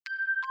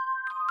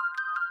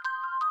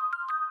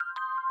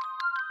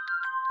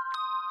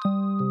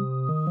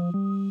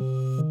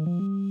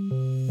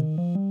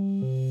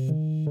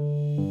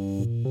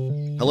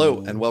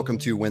Hello and welcome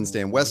to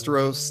Wednesday in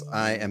Westeros.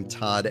 I am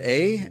Todd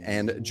A,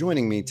 and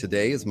joining me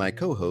today is my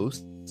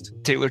co-host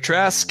Taylor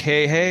Trask.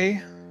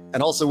 Hey.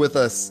 And also with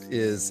us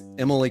is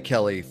Emily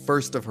Kelly,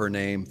 first of her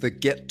name, the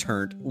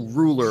get-turnt,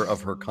 ruler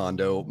of her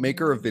condo,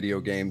 maker of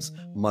video games,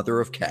 mother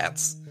of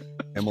cats.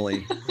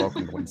 Emily,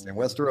 welcome to Wednesday in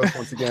Westeros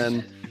once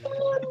again.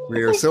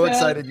 We are so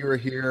excited you are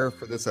here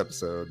for this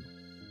episode.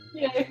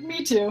 Yeah,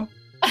 me too.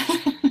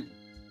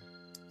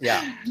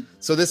 Yeah.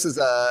 So this is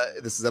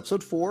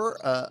episode 4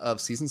 of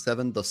season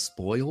 7, The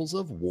Spoils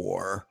of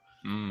War.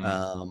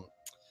 I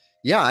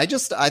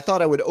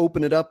thought I would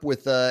open it up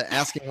with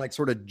asking like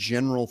sort of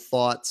general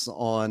thoughts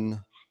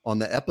on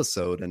the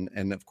episode,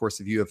 and of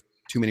course, if you have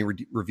too many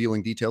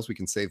revealing details, we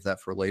can save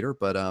that for later.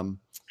 But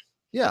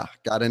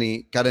got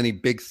any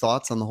big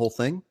thoughts on the whole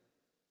thing?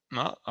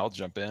 I'll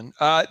jump in.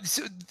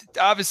 So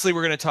obviously,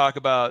 we're going to talk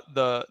about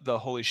the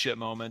holy shit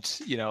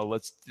moment.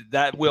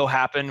 That will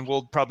happen.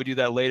 We'll probably do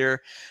that later.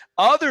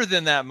 Other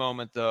than that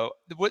moment, though,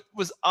 what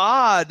was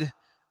odd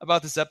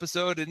about this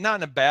episode, and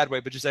not in a bad way,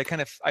 but just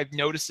I've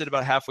noticed it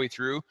about halfway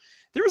through.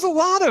 There was a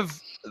lot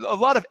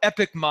of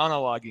epic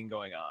monologuing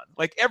going on.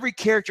 Like every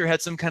character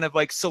had some kind of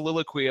like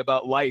soliloquy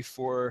about life,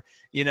 or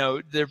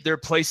their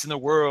place in the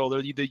world,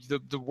 or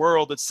the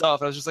world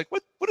itself. I was just like,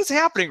 what is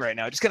happening right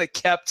now? It just kind of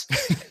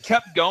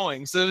kept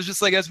going. So it was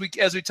just like as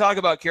we talk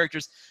about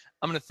characters,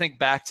 I'm going to think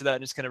back to that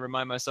and just kind of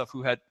remind myself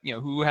who had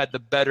the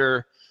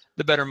better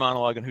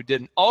monologue and who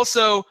didn't.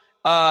 Also,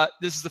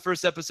 this is the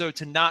first episode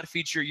to not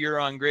feature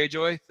Euron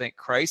Greyjoy, thank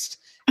Christ.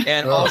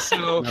 And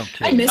also,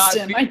 I missed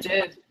him. I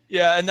did.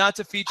 Yeah, and not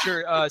to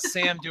feature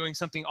Sam doing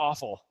something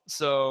awful.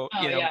 So,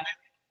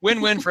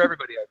 win-win for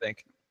everybody, I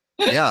think.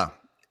 Yeah.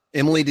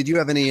 Emily, did you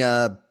have any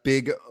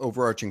big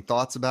overarching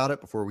thoughts about it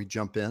before we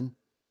jump in?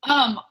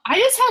 I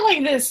just had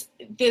like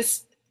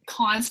this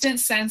constant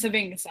sense of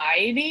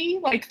anxiety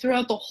like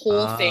throughout the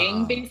whole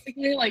thing,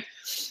 basically.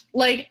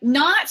 Like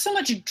not so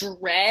much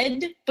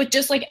dread, but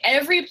just like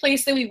every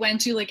place that we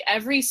went to, like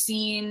every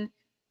scene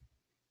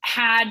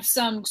had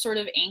some sort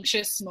of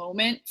anxious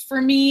moment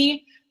for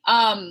me.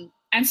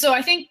 And so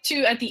I think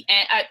too at the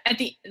end,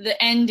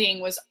 the ending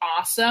was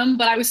awesome,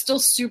 but I was still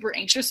super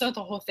anxious about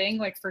the whole thing,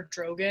 like for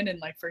Drogon and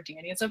like for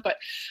Dany and stuff. But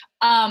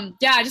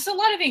just a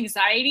lot of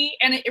anxiety,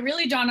 and it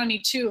really dawned on me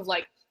too of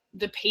like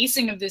the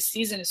pacing of this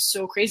season is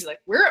so crazy. Like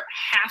we're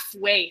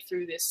halfway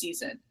through this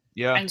season,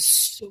 and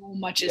so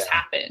much has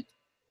happened.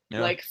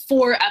 Yeah. Like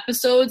 4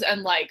 episodes,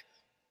 and like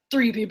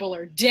 3 people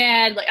are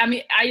dead. Like I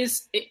mean,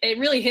 it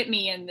really hit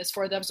me in this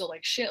 4th episode.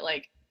 Like shit,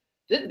 like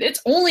it's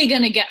only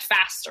gonna get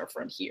faster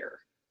from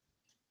here.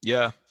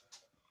 Yeah.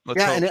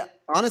 And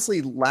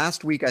honestly,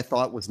 last week I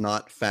thought was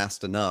not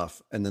fast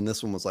enough, and then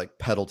this one was like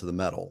pedal to the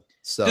metal.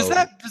 So does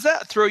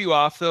that throw you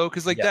off though?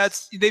 Because like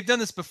they've done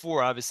this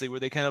before, obviously,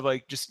 where they kind of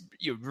like just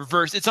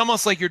reverse. It's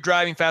almost like you're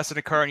driving fast in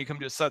a car and you come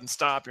to a sudden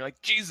stop. You're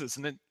like Jesus,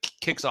 and then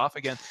kicks off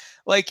again.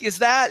 Like is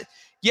that?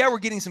 Yeah, we're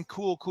getting some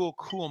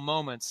cool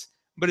moments,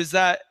 but is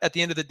that at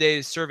the end of the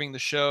day serving the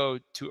show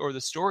or the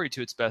story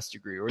to its best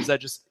degree, or is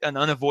that just an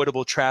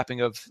unavoidable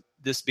trapping of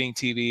this being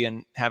TV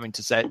and having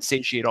to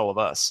satiate all of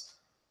us?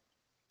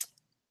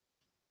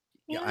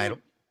 Yeah, I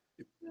don't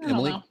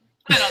know.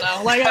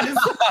 Like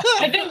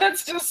I think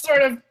that's just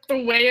sort of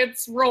the way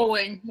it's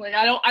rolling. Like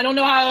I don't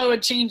know how I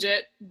would change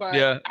it, but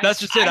yeah, that's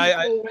just it.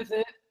 I'm cool with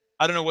it.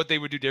 I don't know what they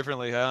would do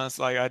differently. Huh? It's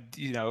like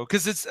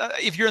because it's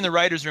if you're in the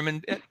writer's room,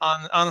 and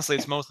honestly,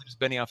 it's mostly just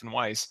Benioff and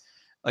Weiss.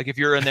 Like if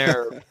you're in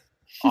their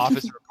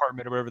office or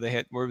apartment or wherever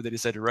they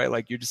decide to write,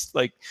 like you're just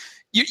like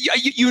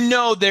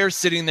they're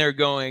sitting there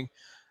going,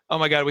 oh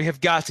my God, we have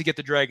got to get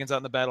the dragons out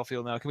in the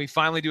battlefield now. Can we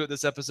finally do it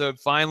this episode?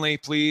 Finally,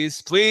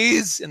 please.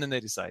 And then they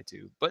decide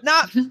to, but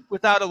not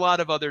without a lot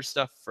of other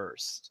stuff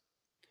first.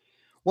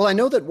 Well, I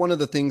know that one of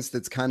the things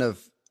that's kind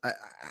of,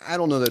 I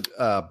don't know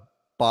that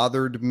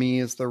bothered me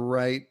is the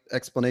right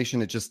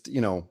explanation. It just,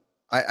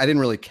 I didn't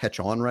really catch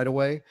on right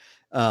away.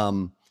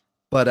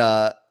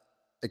 But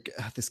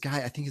this guy,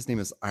 I think his name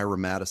is Ira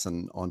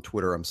Madison on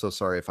Twitter. I'm so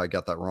sorry if I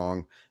got that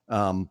wrong.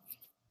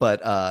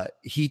 But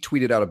he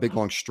tweeted out a big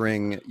long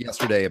string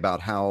yesterday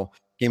about how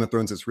Game of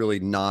Thrones is really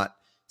not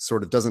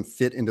doesn't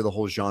fit into the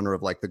whole genre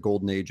of like the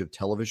golden age of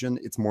television.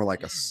 It's more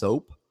like a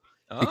soap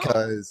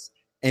because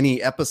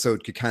any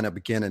episode could kind of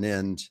begin and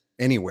end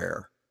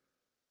anywhere.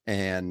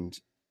 And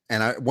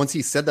once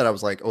he said that, I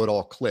was like, oh, it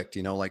all clicked,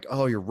 like,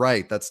 oh, you're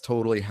right. That's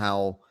totally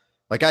how,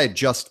 like I had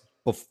just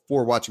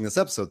before watching this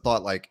episode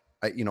thought like,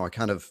 I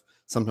kind of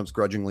sometimes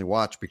grudgingly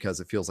watch because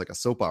it feels like a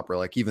soap opera.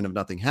 Like even if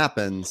nothing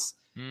happens,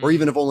 or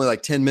even if only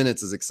like 10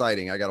 minutes is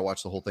exciting, I got to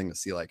watch the whole thing to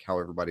see like how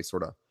everybody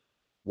sort of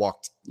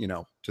walked,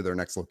 to their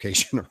next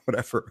location or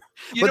whatever.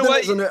 But then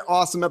there's an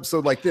awesome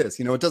episode like this,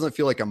 it doesn't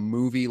feel like a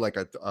movie, like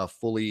a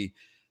fully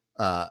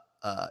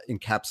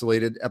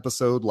encapsulated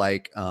episode,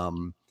 like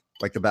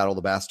the Battle of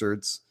the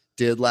Bastards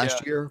did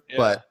last year. Yeah.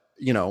 But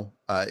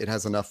it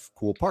has enough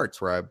cool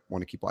parts where I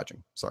want to keep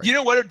watching. Sorry. You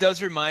know what it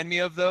does remind me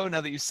of, though, now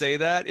that you say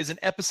that, is an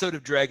episode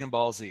of Dragon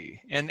Ball Z.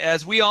 And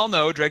as we all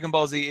know, Dragon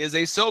Ball Z is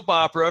a soap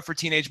opera for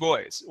teenage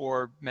boys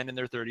or men in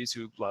their 30s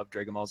who love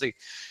Dragon Ball Z.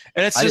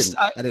 And it's just...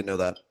 I didn't know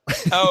that.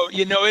 Oh,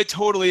 it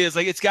totally is.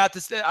 Like, it's got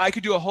this... I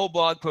could do a whole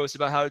blog post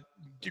about how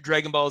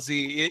Dragon Ball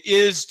Z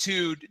is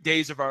to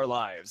Days of Our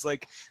Lives.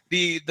 Like,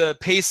 the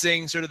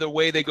pacing, sort of the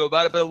way they go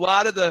about it. But a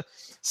lot of the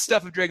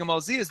stuff of Dragon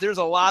Ball Z is there's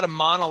a lot of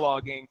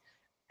monologuing.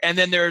 And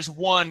then there's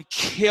one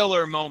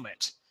killer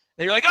moment.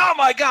 And you're like, oh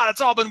my God, it's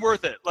all been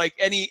worth it. Like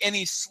any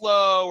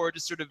slow or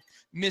just sort of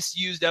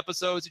misused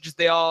episodes,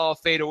 they all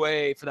fade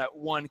away for that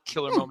one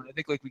killer moment. I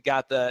think we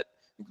got that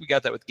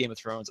with Game of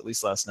Thrones, at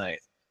least last night.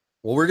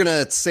 Well, we're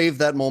gonna save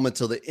that moment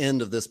till the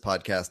end of this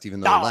podcast, even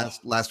though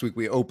last week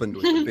we opened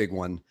with a big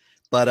one.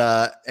 But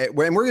and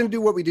we're gonna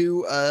do what we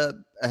do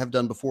have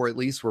done before, at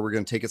least, where we're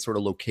gonna take it sort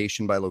of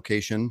location by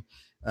location.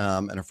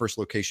 And our first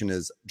location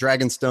is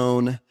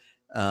Dragonstone.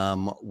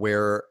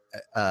 Where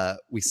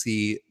we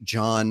see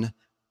Jon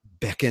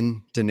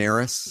beckon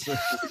Daenerys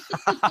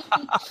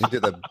into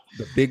the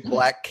big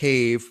black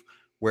cave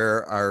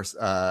where our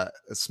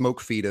smoke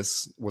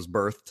fetus was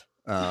birthed.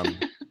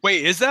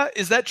 Wait, is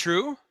that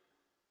true?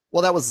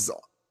 Well, was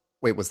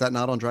that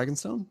not on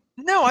Dragonstone?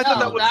 No, I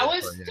thought that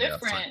was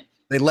different. Yeah,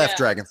 they left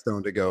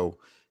Dragonstone to go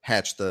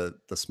hatch the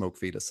smoke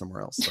fetus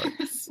somewhere else.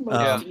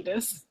 Smoke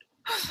fetus.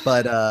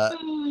 But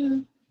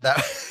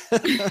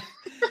that.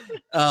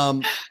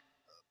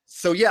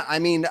 So yeah, I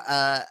mean,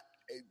 I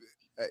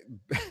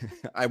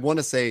want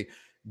to say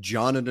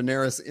Jon and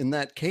Daenerys in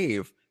that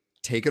cave.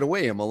 Take it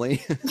away,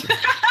 Emily.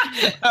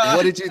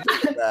 What did you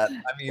think of that?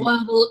 I mean,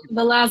 well,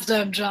 the last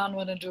time Jon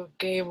went into a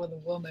cave with a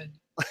woman.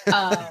 So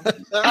I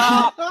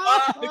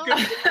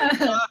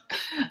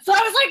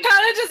was like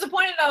kind of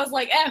disappointed. I was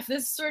like, "F,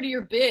 this is sort of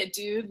your bit,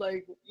 dude.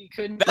 Like you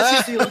couldn't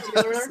seal the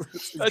dealer."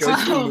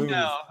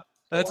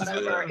 That's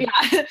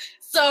yeah.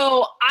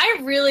 So I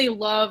really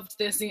loved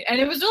this scene, and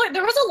it was really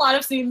there was a lot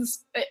of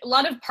scenes, a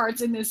lot of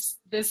parts in this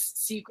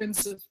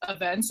sequence of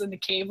events in the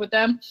cave with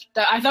them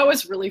that I thought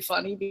was really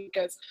funny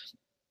because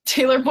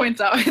Taylor points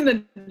out in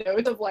the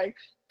note of like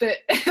that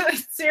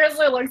it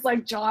seriously looks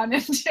like Jon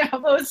and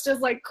Davos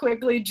just like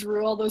quickly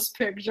drew all those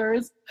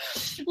pictures.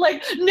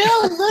 Like,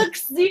 no, look,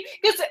 see,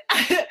 because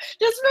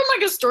just from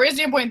like a story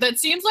standpoint, that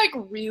seems like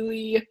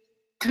really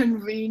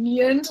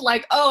convenient.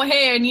 Like, oh,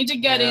 hey, I need to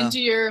get into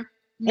your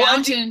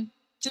mountain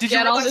to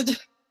get all the.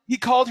 He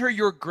called her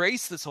Your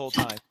Grace this whole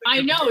time.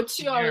 I know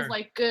too. I was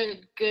like,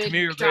 good. Come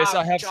here, Your Grace.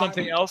 I have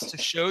something else to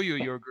show you,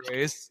 Your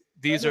Grace.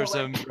 These are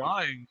some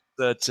drawings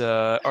that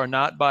are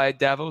not by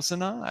Davos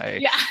and I.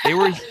 Yeah. They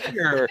were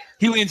here.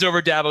 He leans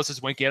over. Davos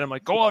is winking at him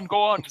like, go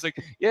on. He's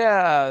like,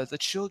 yeah, the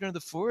children of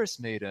the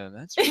forest made him.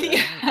 That's right.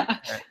 Yeah.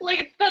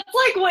 Like, that's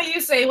like what you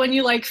say when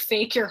you like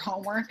fake your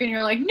homework and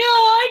you're like, no,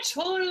 I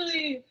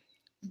totally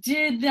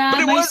did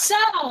that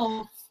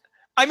myself.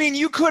 I mean,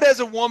 you could as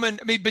a woman.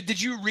 I mean, but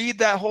did you read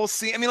that whole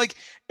scene? I mean, like,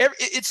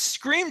 it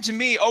screamed to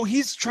me, oh,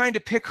 he's trying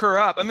to pick her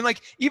up. I mean,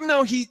 like, even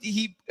though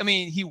he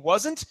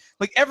wasn't,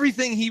 like,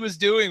 everything he was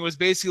doing was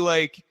basically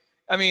like,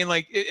 I mean,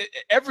 like,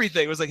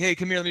 everything was like, hey,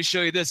 come here, let me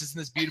show you this. Isn't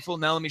this beautiful?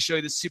 Now let me show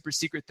you this super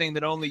secret thing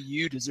that only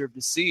you deserve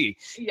to see.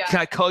 Yeah. Can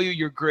I call you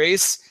Your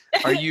Grace?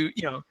 Are you,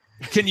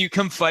 can you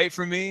come fight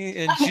for me?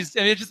 And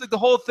it's just like the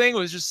whole thing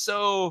was just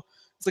so.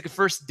 It's like a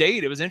first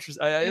date. It was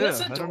interesting. It was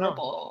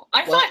adorable.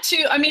 I thought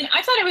too. I mean,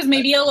 I thought it was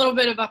maybe a little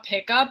bit of a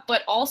pickup,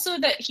 but also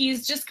that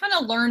he's just kind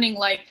of learning.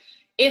 Like,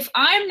 if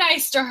I'm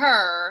nice to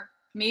her,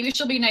 maybe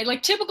she'll be nice.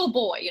 Like typical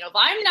boy, if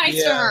I'm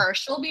nice to her,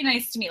 she'll be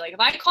nice to me. Like if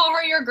I call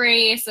her Your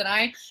Grace and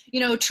I,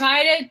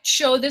 try to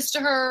show this to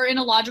her in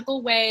a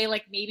logical way,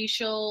 like maybe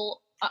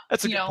she'll,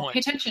 that's a good point. Pay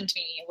attention to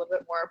me a little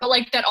bit more. But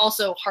like that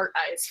also heart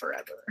eyes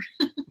forever.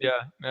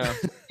 Yeah.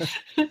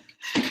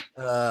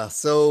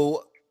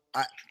 So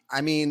I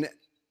mean.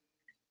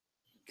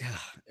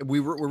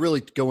 We're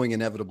really going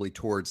inevitably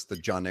towards the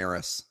Jon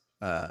Daenerys,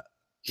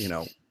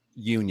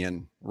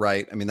 union,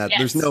 right? I mean,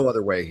 there's no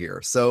other way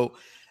here. So,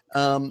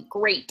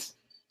 great.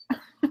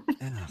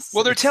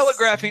 Well, they're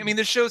telegraphing. I mean,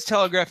 the show's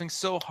telegraphing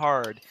so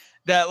hard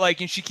that,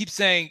 like, and she keeps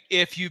saying,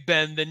 "If you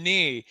bend the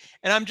knee,"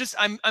 and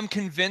I'm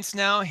convinced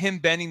now, him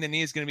bending the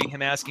knee is going to be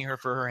him asking her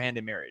for her hand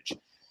in marriage,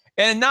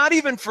 and not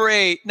even for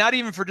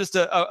just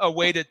a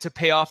way to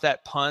pay off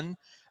that pun,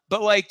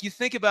 but like you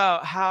think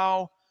about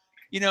how.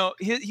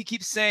 He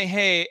keeps saying,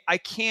 hey,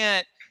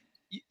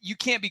 you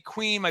can't be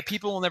queen. My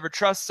people will never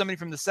trust somebody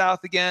from the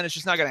South again. It's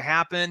just not going to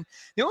happen.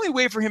 The only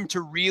way for him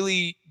to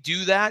really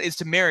do that is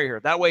to marry her.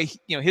 That way,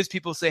 his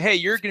people say, hey,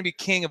 you're going to be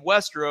king of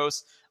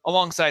Westeros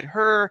alongside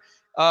her.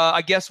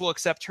 I guess we'll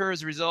accept her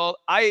as a result.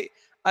 I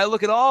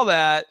look at all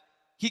that.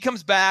 He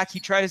comes back.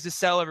 He tries to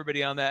sell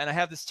everybody on that. And I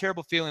have this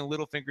terrible feeling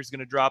Littlefinger's going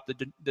to drop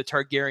the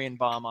Targaryen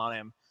bomb on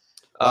him.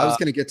 I was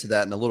going to get to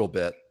that in a little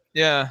bit.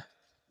 Yeah.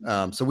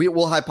 So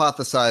we'll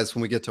hypothesize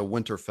when we get to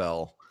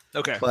Winterfell.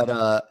 Okay.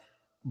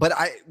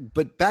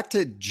 But back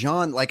to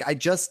Jon, like I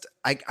guess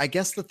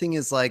the thing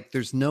is like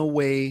there's no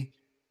way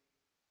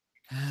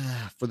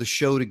for the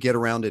show to get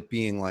around it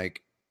being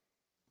like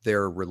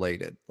they're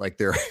related. Like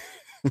they're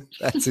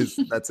that's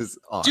his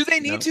aunt. Do they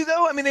need to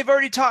though? I mean, they've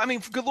already taught. I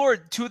mean, good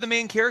Lord, two of the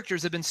main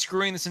characters have been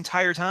screwing this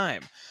entire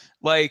time.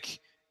 Like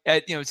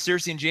at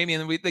Cersei and Jaime,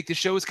 and the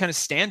show has kind of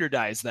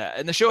standardized that.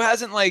 And the show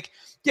hasn't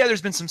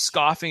there's been some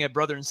scoffing at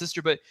brother and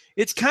sister, but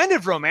it's kind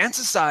of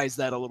romanticized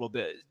that a little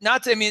bit.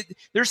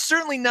 There's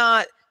certainly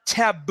not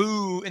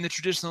taboo in the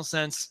traditional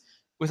sense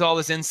with all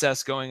this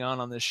incest going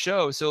on this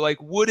show. So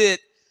would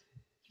it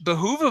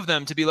behoove of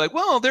them to be like,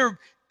 well, they're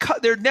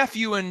their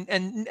nephew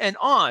and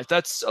aunt,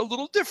 that's a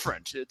little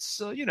different.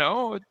 It's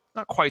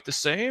not quite the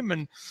same,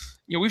 and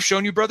we've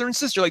shown you brother and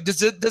sister.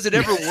 Does it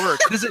ever work?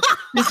 Is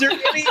there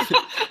any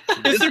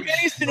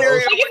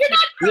scenario? If you're not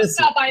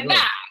grossed out by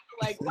that,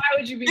 why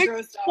would you be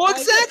grossed out? Well,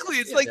 exactly.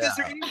 It's is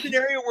there any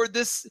scenario where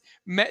this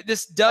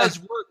does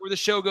work, where the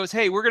show goes,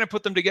 hey, we're gonna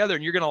put them together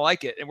and you're gonna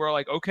like it, and we're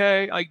like,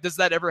 okay, does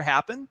that ever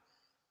happen?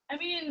 I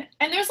mean,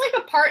 and there's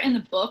a part in the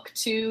book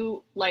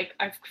too,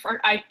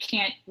 I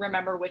can't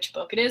remember which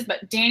book it is,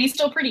 but Dany's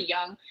still pretty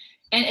young.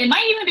 And it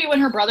might even be when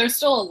her brother's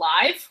still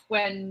alive,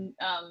 when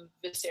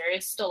Viserys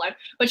is still alive.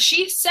 But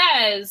she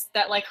says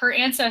that her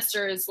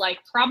ancestors,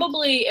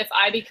 probably if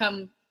I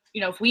become,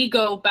 if we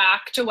go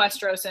back to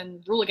Westeros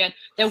and rule again,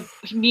 that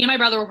me and my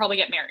brother will probably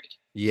get married.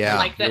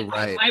 Yeah, that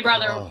right. My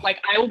brother,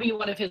 I will be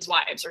one of his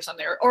wives or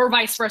something, or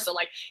vice versa.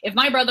 If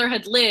my brother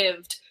had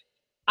lived,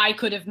 I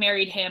could have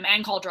married him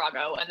and Khal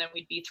Drogo, and then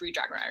we'd be 3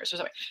 Dragon Riders or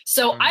something.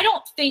 So I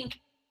don't think,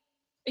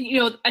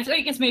 I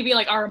think it's maybe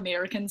our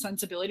American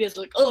sensibility is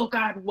oh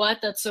God, what?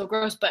 That's so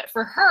gross. But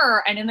for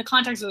her, and in the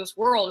context of this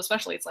world,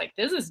 especially, it's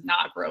this is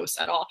not gross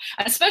at all.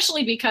 And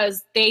especially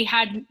because they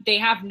have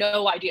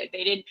no idea.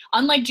 They didn't,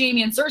 unlike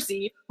Jaime and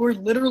Cersei, who are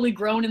literally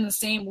grown in the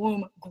same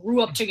womb,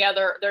 grew up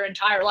together their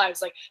entire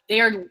lives. They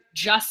are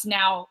just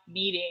now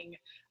meeting.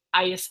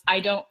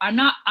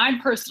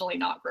 I'm personally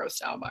not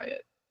grossed out by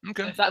it.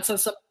 Okay. If that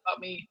says something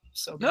about me,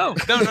 so no,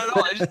 not at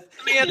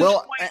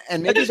all.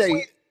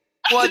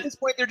 At this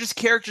point, they're just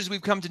characters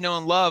we've come to know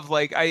and love.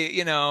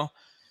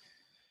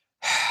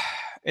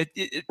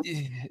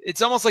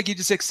 It's almost like you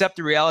just accept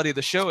the reality of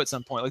the show at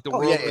some point. The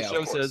world of the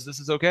show says this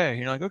is okay.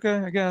 You're like, okay,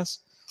 I guess.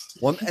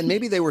 Well, and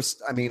maybe they were.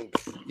 I mean,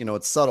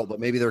 it's subtle, but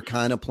maybe they're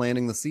kind of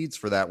planting the seeds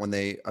for that when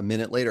they a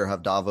minute later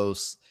have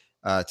Davos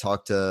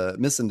talk to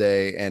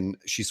Missandei, and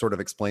she sort of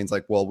explains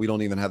well, we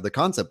don't even have the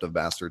concept of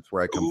bastards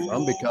where I come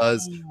from,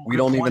 because we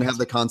don't even have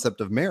the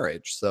concept of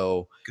marriage.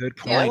 So good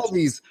point.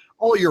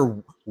 All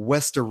your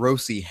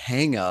Westerosi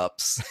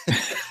hang-ups.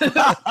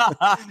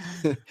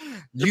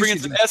 You're bringing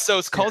some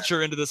Essos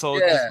culture into this whole.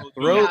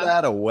 Throw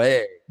that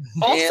away.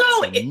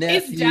 Also,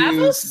 is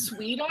Davos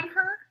sweet on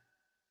her?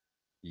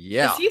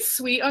 Yeah. Is he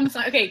sweet on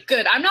the Okay,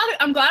 good. I'm glad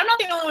I'm not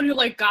the only one who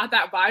got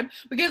that vibe,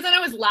 because then I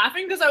was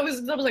laughing because I was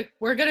like,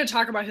 we're gonna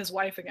talk about his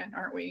wife again,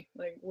 aren't we?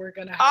 We're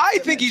gonna. I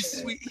think he's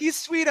sweet. He's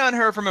sweet on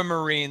her from a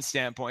Marine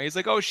standpoint. He's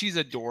oh, she's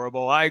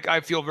adorable. I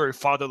feel very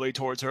fatherly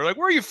towards her.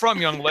 Where are you from,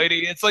 young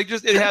lady? It's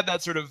it had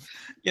that sort of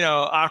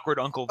awkward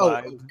uncle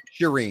vibe. Oh,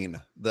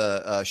 Shireen,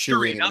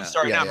 Shireen. I'm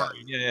sorry, not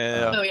Marine.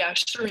 Yeah. Oh yeah,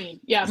 Shireen.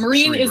 Yeah,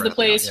 Marine is the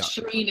place. Yeah.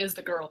 Shireen is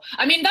the girl.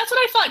 I mean, that's what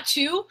I thought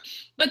too.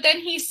 But then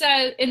he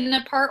said in the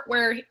part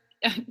where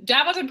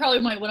Davos had probably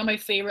one of my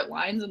favorite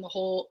lines in the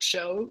whole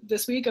show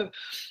this week, of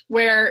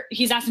where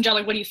he's asking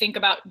Jon, what do you think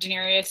about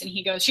Daenerys? And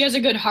he goes, she has a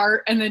good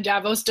heart. And then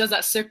Davos does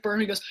that sick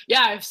burn. He goes,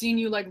 yeah, I've seen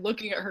you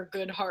looking at her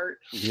good heart.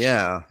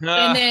 Yeah.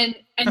 And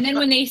then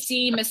when they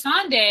see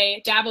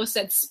Missandei, Davos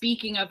said,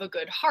 speaking of a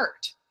good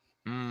heart.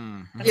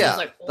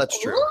 Yeah, that's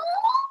true.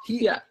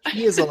 He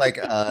is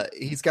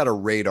he's got a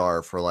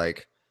radar for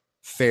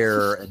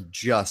fair and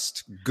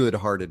just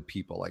good-hearted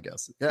people, I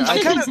guess. Yeah,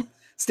 I kind of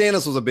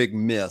Stannis was a big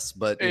miss,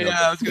 but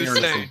I was gonna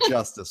say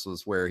justice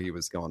was where he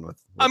was going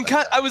with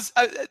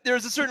there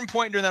was a certain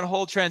point during that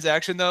whole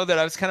transaction though that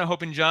I was kind of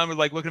hoping Jon would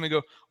look at him and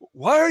go,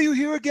 why are you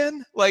here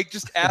again?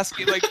 Just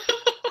asking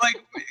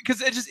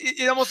because it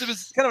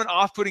was kind of an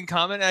off-putting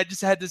comment, and I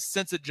just had this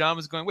sense that Jon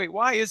was going, wait,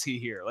 why is he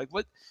here?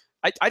 What?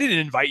 I didn't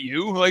invite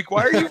you. Why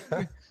are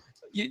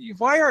you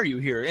why are you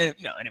here? And,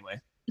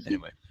 anyway.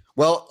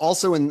 Well,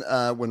 also when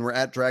we're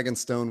at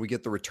Dragonstone, we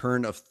get the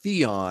return of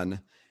Theon,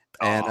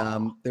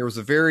 and there was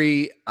a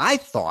very, I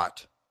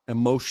thought,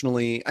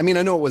 emotionally. I mean,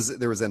 I know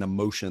there was an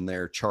emotion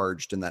there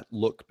charged in that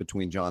look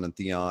between Jon and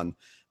Theon,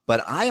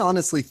 but I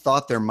honestly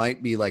thought there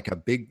might be a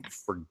big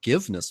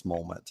forgiveness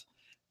moment,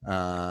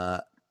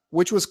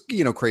 which was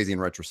crazy in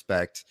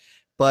retrospect.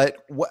 But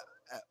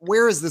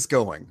where is this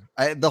going?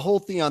 The whole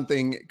Theon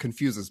thing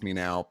confuses me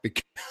now,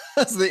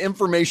 because the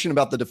information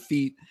about the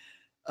defeat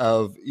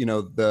of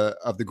the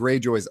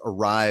Greyjoys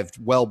arrived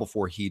well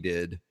before he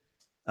did,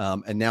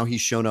 and now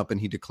he's shown up and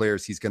he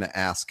declares he's going to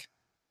ask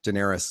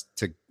Daenerys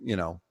to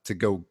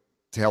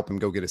help him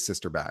go get his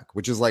sister back,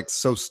 which is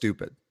so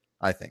stupid,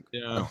 I think.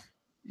 Yeah.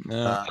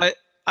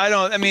 I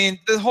don't. I mean,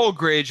 the whole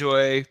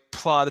Greyjoy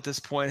plot at this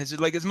point is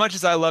as much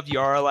as I loved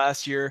Yara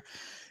last year,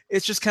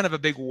 it's just kind of a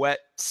big wet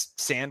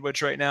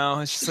sandwich right now.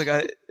 It's just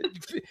like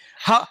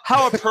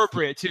how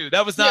appropriate too.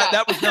 That was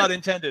not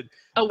intended.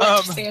 A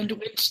wet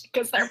sandwich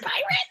because they're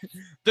pirates.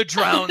 The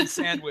drowned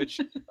sandwich.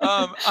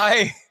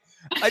 I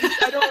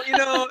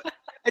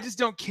just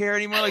don't care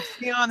anymore. Like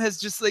Theon has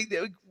just like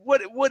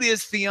what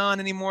is Theon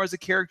anymore as a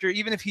character?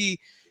 Even if he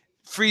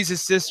frees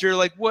his sister,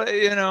 like what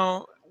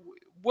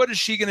is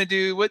she gonna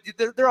do?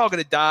 They're all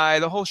gonna die.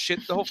 The whole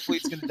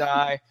fleet's gonna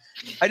die.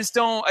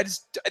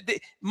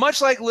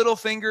 Much like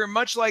Littlefinger,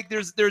 much like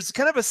there's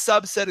kind of a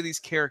subset of these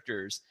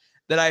characters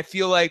that I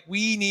feel like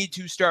we need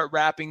to start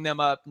wrapping them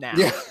up now.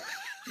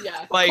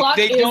 Yeah. Like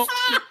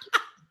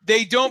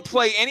they don't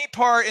play any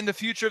part in the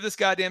future of this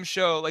goddamn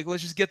show. Like,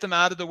 let's just get them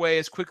out of the way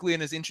as quickly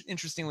and as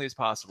interestingly as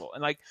possible.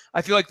 And like,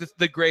 I feel like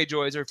the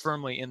Greyjoys are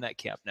firmly in that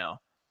camp now.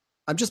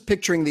 I'm just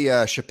picturing the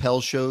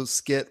Chappelle Show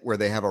skit where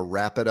they have a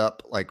wrap it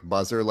up like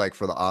buzzer, like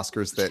for the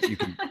Oscars that you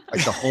can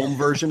like the home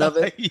version of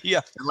it.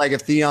 Yeah. And like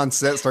if Theon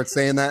starts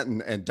saying that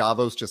and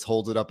Davos just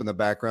holds it up in the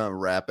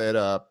background, wrap it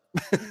up.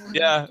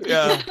 Yeah.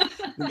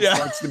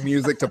 Starts the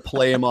music to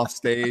play him off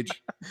stage.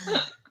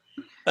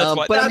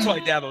 That's why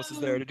Davos is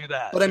there to do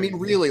that. But I mean,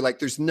 really, like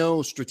there's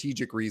no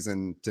strategic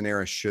reason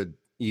Daenerys should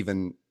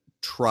even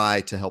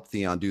try to help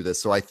Theon do this.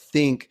 So I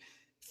think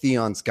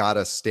Theon's got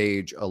to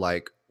stage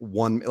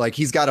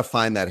he's got to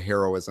find that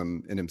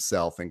heroism in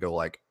himself and go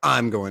like,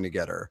 I'm going to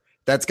get her.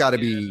 That's got to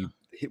be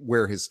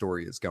where his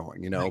story is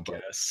going,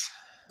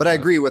 But I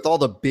agree with all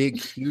the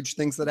big, huge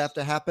things that have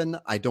to happen.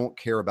 I don't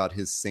care about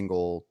his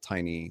single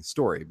tiny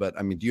story. But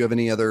I mean, do you have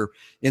any other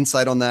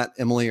insight on that,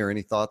 Emily, or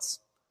any thoughts?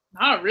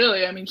 Not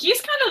really. I mean,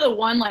 he's kind of the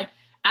one, like,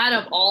 out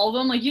of all of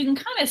them, like, you can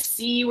kind of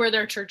see where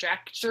their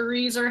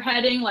trajectories are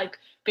heading, like,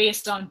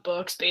 based on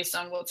books, based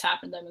on what's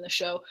happened to them in the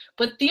show.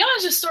 But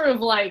Theon's just sort of,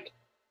 like,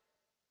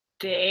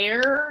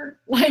 there,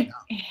 like,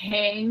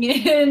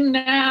 hanging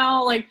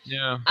now. Like,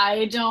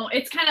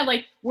 it's kind of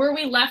like where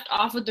we left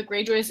off with the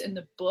Greyjoys in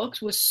the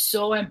books was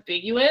so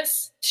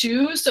ambiguous,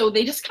 too. So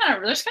they're just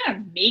kind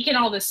of making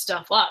all this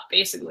stuff up,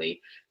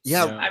 basically.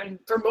 Yeah. So, I mean,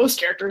 for most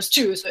characters,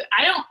 too. So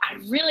I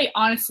really,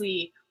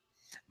 honestly...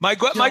 My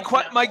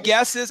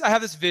guess is I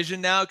have this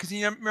vision now because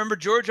remember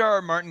George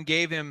R.R. Martin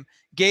gave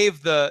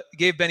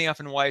Benioff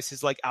and Weiss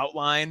his like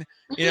outline,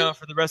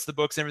 for the rest of the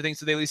books and everything,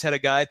 so they at least had a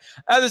guide.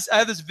 I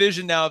have this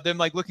vision now of them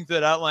like looking through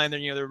that outline.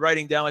 They're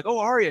writing down like, oh,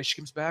 Arya, she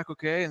comes back,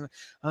 okay, and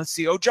let's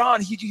see, oh, Jon,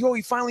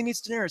 he finally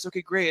meets Daenerys,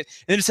 okay, great,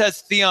 and it just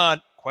has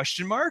Theon ? Like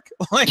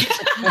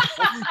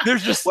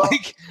there's just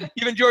like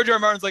even George R. R.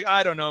 Martin's like,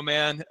 I don't know,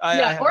 man.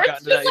 Or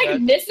it's just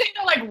like missing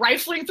or like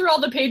rifling through all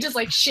the pages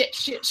like shit.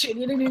 You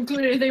didn't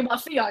include anything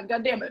about Theon.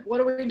 God damn it. What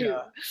do we do?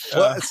 Yeah.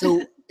 Well,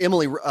 so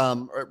Emily,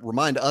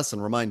 remind us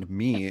and remind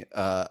me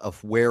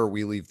of where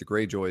we leave the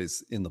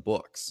Greyjoys in the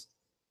books.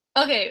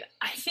 Okay,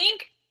 I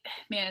think,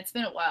 man, it's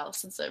been a while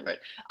since I read.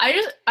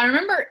 I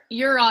remember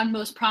Euron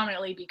most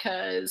prominently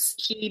because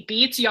he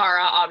beats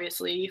Yara,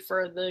 obviously,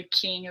 for the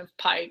King of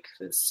Pike,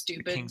 the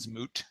stupid King's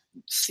Moot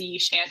sea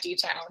shanty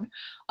town,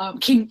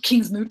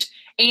 King's Moot,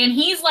 and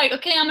he's like,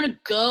 okay, I'm gonna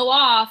go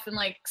off and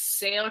like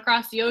sail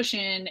across the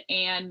ocean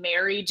and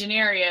marry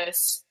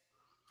Daenerys,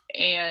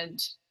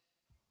 and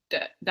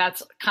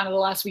that's kind of the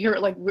last we hear.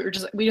 Like we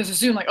just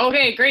assume like,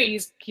 okay,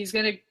 great, he's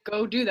gonna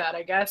go do that,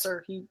 I guess,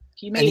 or he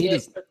made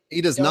it. He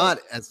does not,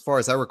 as far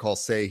as I recall,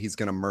 say he's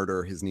going to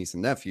murder his niece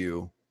and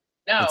nephew.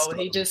 No,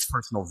 he just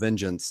personal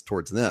vengeance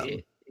towards them.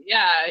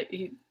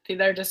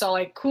 They're just all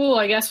like, cool,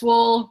 I guess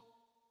we'll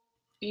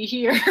be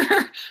here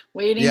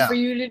waiting for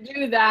you to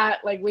do that,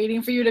 like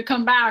waiting for you to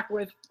come back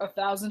with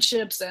 1,000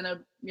 ships and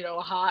a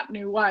hot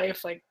new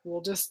wife. Like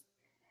we'll just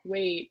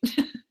wait.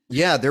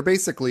 Yeah, they're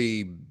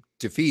basically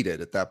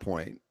defeated at that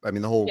point. I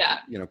mean, the whole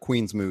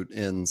Queen's Moot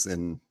ends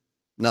in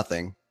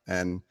nothing,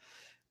 and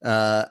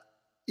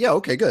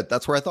okay, good.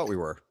 That's where I thought we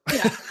were.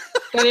 Yeah,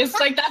 but it's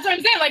like that's what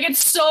I'm saying. Like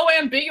it's so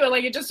ambiguous.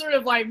 Like it just sort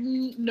of like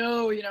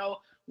no,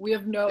 we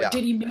have no. Yeah.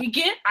 Did he make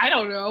it? I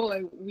don't know.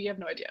 Like we have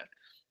no idea.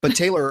 But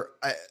Taylor,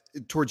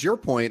 towards your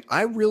point,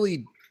 I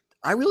really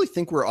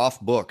think we're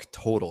off book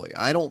totally.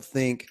 I don't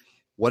think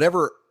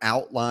whatever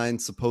outline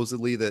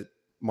supposedly that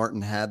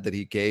Martin had that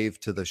he gave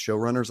to the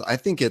showrunners, I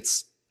think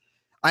it's.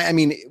 I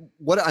mean,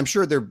 I'm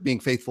sure they're being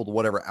faithful to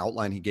whatever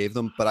outline he gave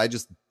them, but I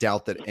just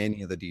doubt that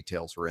any of the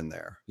details were in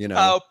there.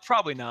 Oh,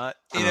 probably not.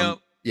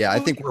 Yeah, I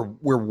think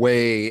we're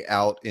way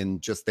out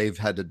in just they've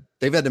had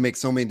to make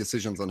so many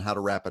decisions on how to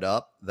wrap it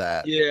up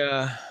that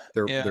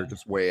they're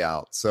just way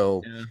out.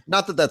 So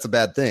not that that's a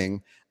bad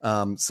thing.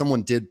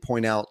 Someone did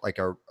point out like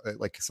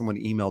someone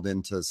emailed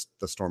into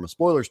the Storm of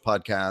Spoilers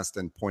podcast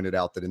and pointed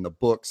out that in the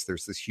books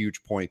there's this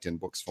huge point in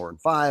books 4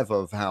 and 5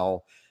 of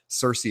how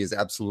Cersei is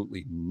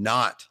absolutely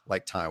not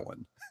like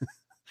Tywin.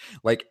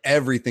 Like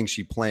everything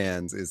she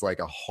plans is like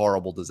a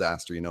horrible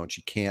disaster, and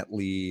she can't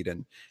lead.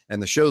 And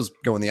the show's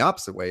going the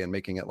opposite way and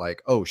making it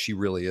like, oh, she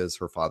really is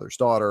her father's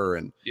daughter.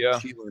 And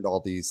she learned all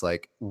these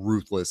like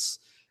ruthless,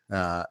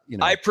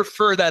 I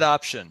prefer that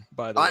option,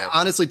 by the way.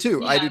 Honestly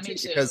too. I do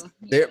too, because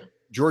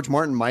George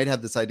Martin might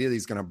have this idea that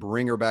he's going to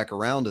bring her back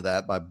around to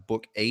that by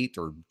book 8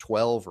 or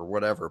 12 or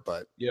whatever,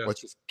 but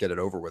let's just get it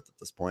over with at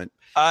this point.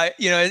 And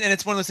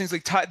it's one of those things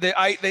like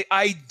the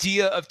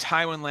idea of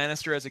Tywin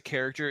Lannister as a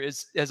character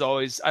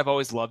I've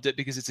always loved it,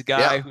 because it's a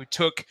guy who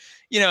took,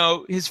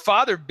 his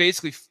father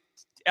basically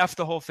effed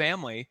the whole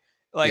family.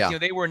 Like,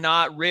 they were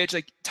not rich.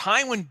 Like,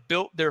 Tywin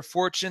built their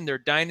fortune, their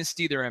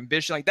dynasty, their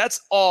ambition. Like, that's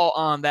all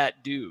on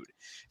that dude.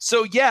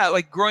 So,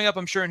 like, growing up,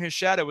 I'm sure, in his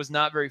shadow was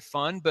not very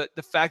fun. But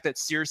the fact that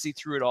Cersei,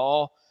 through it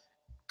all,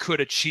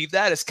 could achieve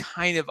that is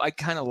I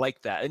kind of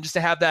like that. And just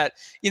to have that,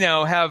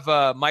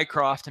 have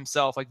Mycroft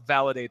himself, like,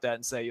 validate that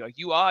and say, like,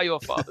 you are your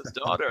father's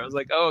daughter. I was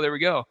like, oh, there we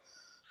go.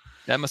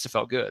 That must have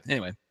felt good.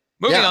 Anyway.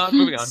 Moving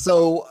on.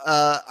 So,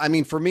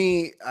 for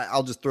me,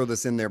 I'll just throw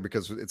this in there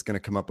because it's going to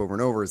come up over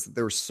and over, is that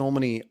there were so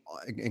many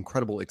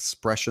incredible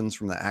expressions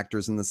from the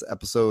actors in this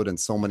episode, and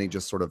so many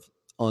just sort of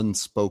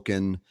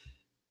unspoken,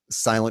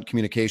 silent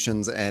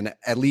communications. And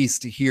at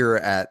least here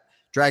at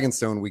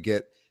Dragonstone, we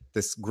get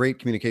this great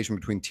communication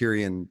between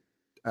Tyrion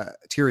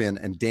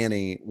and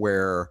Dany,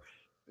 where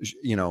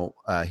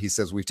he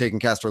says, we've taken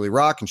Casterly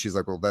Rock, and she's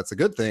like, well, that's a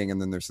good thing.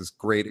 And then there's this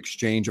great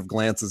exchange of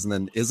glances, and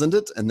then isn't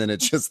it? And then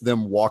it's just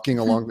them walking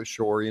along the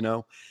shore,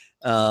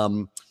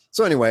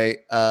 So anyway,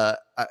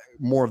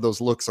 more of those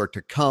looks are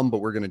to come, but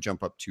we're going to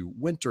jump up to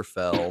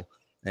Winterfell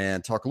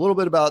and talk a little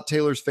bit about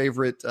Taylor's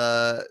favorite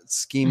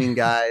scheming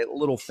guy,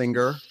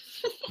 Littlefinger,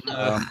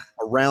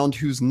 around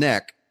whose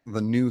neck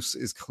the noose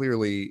is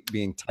clearly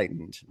being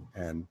tightened.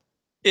 And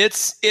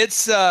there's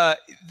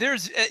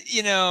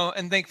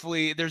and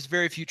thankfully there's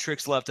very few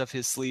tricks left up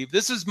his sleeve.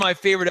 This was my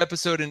favorite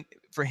episode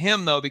for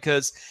him, though,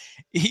 because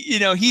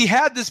he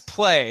had this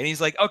play, and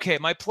he's like, okay,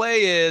 my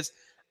play is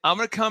I'm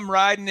going to come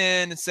riding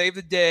in and save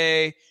the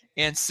day.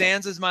 And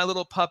Sansa's my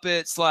little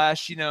puppet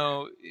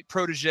 /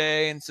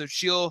 protege. And so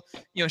she'll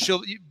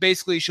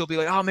be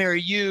like, I'll marry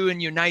you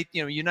and unite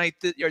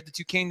the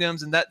two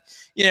kingdoms. And that,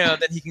 then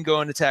he can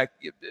go and attack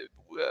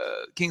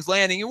King's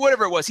Landing, or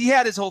whatever it was. He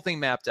had his whole thing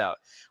mapped out.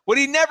 What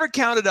he never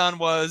counted on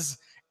was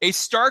a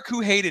Stark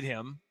who hated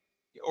him,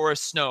 or a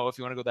Snow, if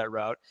you want to go that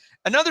route.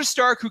 Another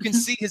Stark who can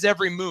see his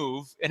every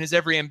move and his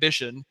every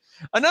ambition.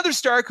 Another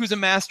Stark who's a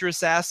master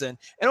assassin.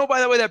 And oh, by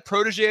the way, that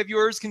protege of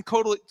yours could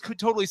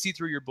totally see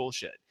through your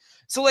bullshit.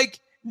 So, like,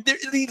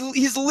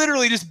 he's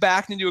literally just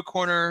backed into a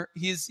corner.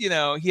 He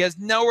has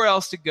nowhere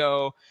else to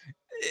go.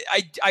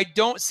 I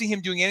don't see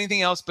him doing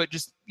anything else but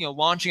just,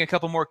 launching a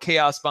couple more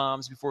chaos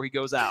bombs before he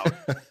goes out.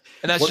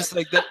 And that's just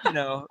like that,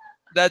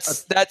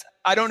 that's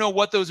I don't know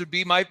what those would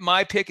be.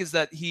 My pick is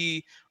that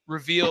he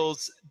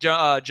reveals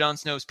Jon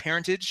Snow's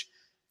parentage.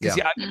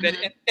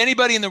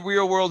 Anybody in the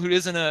real world who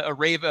isn't a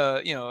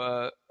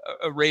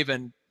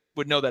raven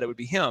would know that it would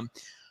be him.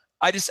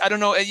 I don't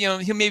know.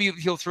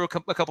 He'll throw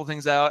a couple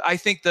things out. I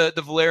think the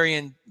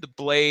Valyrian, the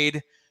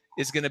blade,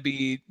 is going to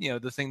be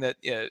the thing that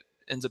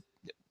ends up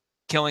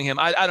killing him.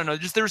 I don't know.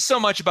 Just there was so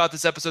much about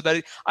this episode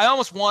that I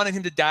almost wanted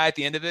him to die at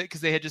the end of it,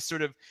 because they had just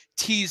sort of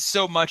teased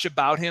so much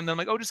about him. That I'm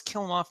like, oh, just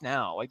kill him off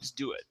now. Like, just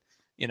do it.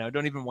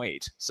 Don't even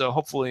wait. So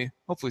hopefully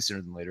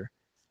sooner than later.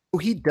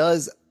 He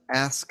does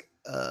ask.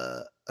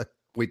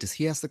 Wait, does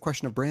he ask the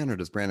question of Bran, or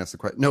does Bran ask the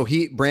question? No,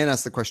 Bran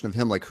asked the question of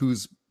him, like,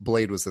 whose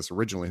blade was this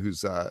originally?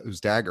 Whose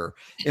dagger?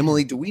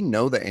 Emily, do we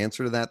know the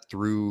answer to that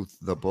through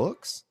the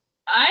books?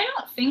 I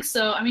don't think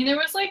so. I mean, there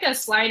was like a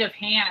sleight of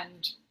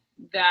hand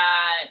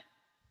that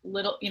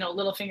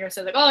Littlefinger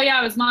said, like, oh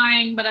yeah, it was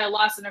mine, but I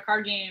lost in a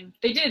card game.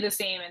 They did the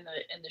same in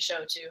the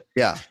show too.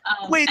 Yeah.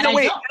 Wait.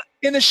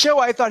 In the show,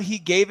 I thought he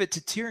gave it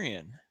to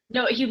Tyrion.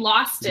 No, he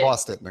lost it. He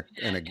lost it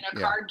in a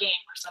card game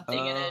or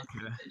something.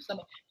 So,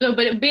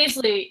 but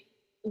basically,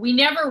 we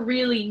never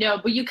really know.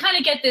 But you kind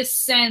of get this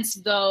sense,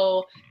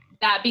 though,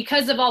 that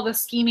because of all the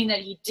scheming that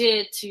he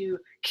did to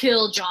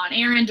kill Jon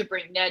Arryn, to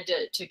bring Ned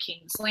to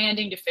King's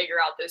Landing, to figure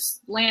out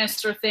this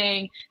Lannister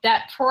thing,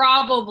 that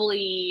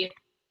probably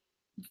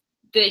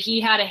that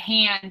he had a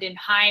hand in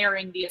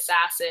hiring the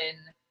assassin.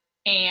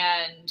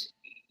 And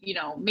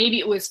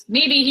maybe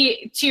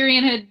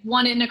Tyrion had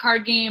won it in a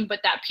card game, but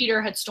that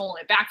Peter had stolen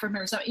it back from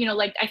him or something.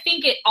 I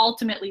think it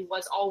ultimately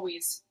was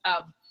always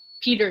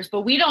Peter's,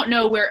 but we don't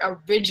know where it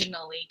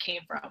originally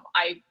came from.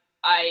 I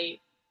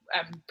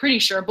am pretty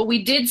sure, but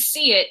we did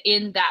see it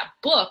in that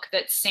book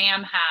that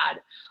Sam had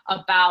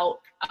about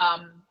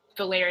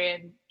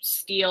Valyrian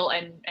steel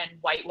and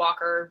White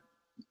Walker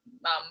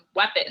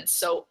weapons.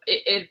 So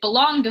it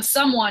belonged to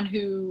someone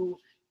who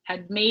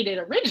had made it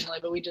originally,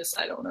 but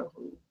I don't know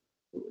who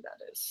that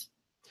is.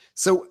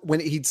 So when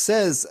he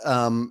says,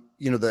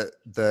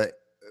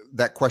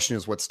 that question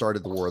is what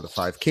started the War of the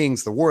Five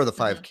Kings. The War of the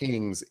Five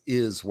Kings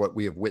is what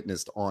we have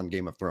witnessed on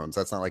Game of Thrones.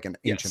 That's not like an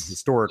ancient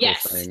historical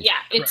thing. Yeah,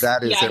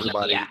 that is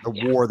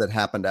the war that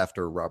happened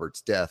after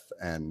Robert's death,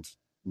 and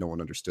no one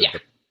understood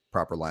the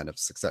proper line of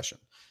succession.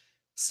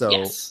 So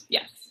yes.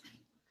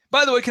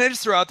 By the way, can I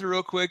just throw out there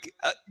real quick?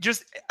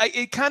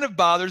 It kind of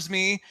bothers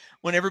me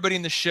when everybody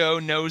in the show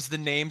knows the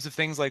names of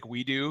things like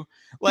we do.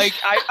 Like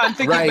I'm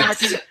thinking Right. back.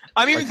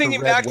 I'm even Like thinking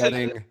the Red back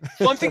Wedding. to.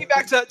 Well, I'm thinking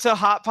back to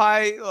Hot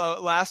Pie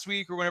last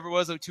week or whenever it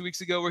was, like 2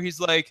 weeks ago, where he's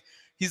like,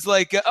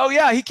 oh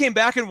yeah, he came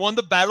back and won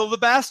the Battle of the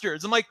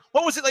Bastards. I'm like,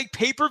 what was it, like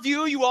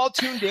pay-per-view? You all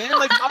tuned in?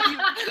 Like,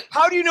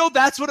 how do you know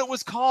that's what it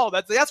was called?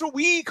 That's what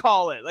we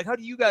call it. Like, how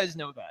do you guys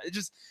know that? It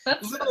just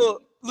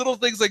little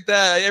things like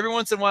that. Every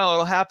once in a while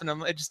it'll happen.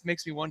 It just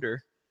makes me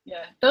wonder.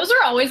 Yeah, those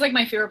are always like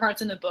my favorite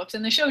parts in the books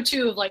and the show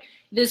too, of like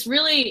this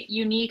really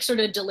unique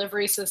sort of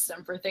delivery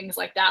system for things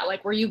like that,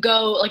 like where you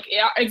go, like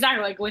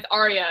exactly like with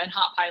Arya and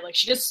Hot Pie, like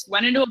she just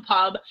went into a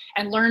pub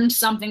and learned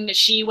something that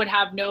she would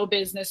have no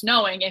business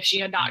knowing if she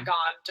had not gone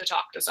to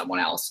talk to someone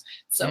else.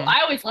 So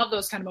I always love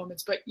those kind of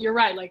moments. But you're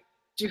right, like,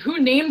 who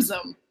names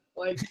them?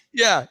 Like,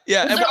 yeah.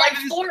 Was there like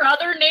 4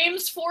 other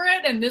names for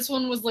it, and this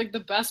one was like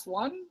the best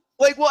one?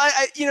 Like, well,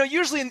 I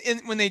usually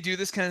when they do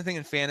this kind of thing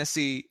in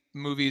fantasy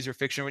movies or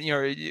fiction,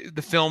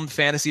 the filmed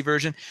fantasy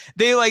version,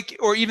 they like,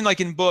 or even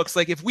like in books,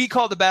 like if we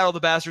call the Battle of the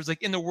Bastards,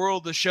 like in the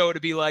world of the show, to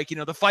be like,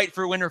 the fight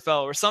for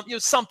Winterfell or something,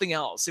 something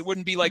else. It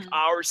wouldn't be like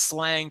our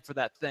slang for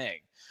that thing.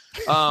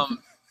 So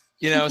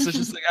it's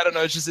just like, I don't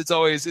know. It's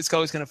always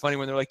kind of funny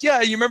when they're like,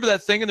 yeah, you remember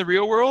that thing in the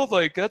real world?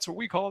 Like, that's what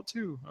we call it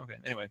too. Okay.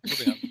 Anyway,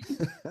 moving on.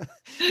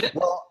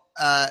 Well,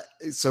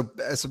 so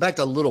back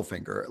to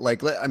Littlefinger.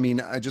 Like, I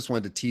mean, I just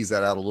wanted to tease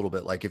that out a little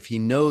bit. Like, if he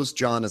knows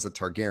Jon as a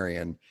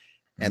Targaryen,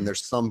 and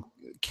there's some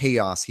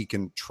chaos he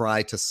can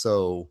try to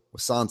sow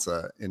with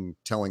Sansa in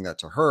telling that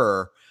to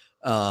her,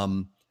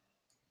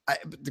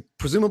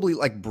 presumably,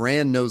 like,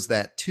 Bran knows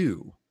that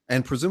too,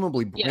 and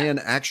presumably Bran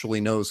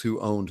actually knows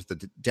who owned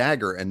the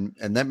dagger, and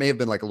that may have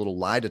been like a little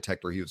lie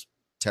detector he was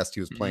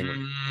playing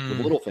with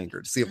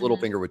Littlefinger to see if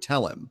Littlefinger would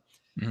tell him.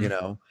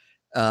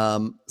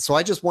 So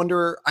I just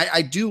wonder,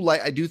 I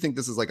do think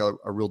this is like a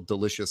real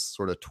delicious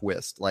sort of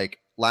twist. Like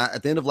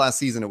at the end of last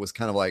season, it was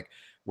kind of like,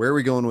 where are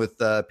we going with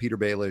Peter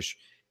Baelish?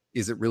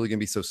 Is it really going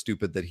to be so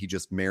stupid that he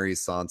just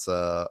marries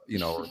Sansa,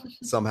 or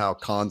somehow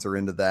cons her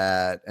into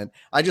that? And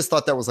I just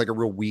thought that was like a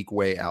real weak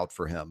way out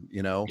for him,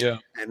 and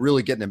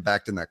really getting him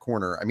backed in that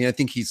corner. I mean, I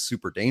think he's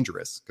super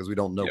dangerous because we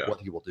don't know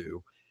what he will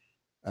do.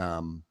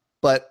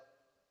 But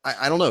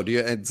I don't know.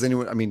 Does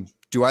anyone, I mean,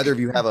 do either of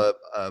you have a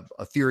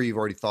theory you've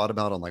already thought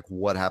about on like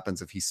what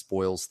happens if he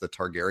spoils the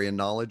Targaryen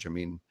knowledge? I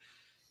mean,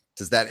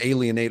 does that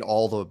alienate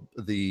all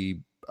the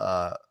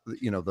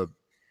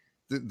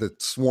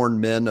sworn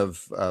men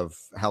of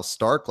House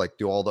Stark? Like,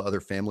 do all the other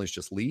families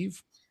just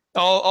leave?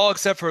 All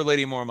except for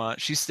Lady Mormont.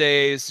 She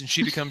stays and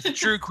she becomes the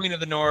true Queen of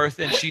the North,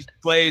 and she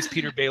plays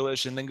Peter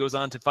Baelish and then goes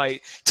on to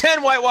fight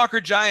 10 White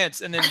Walker giants,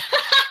 and then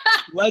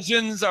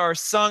legends are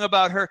sung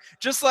about her.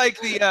 Just like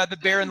the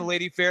Bear and the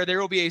Lady Fair,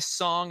 there will be a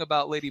song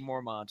about Lady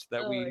Mormont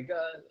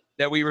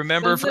that we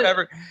remember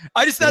forever.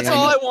 That's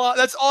all I want.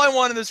 That's all I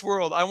want in this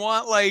world. I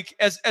want, like,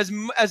 as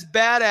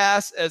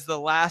badass as the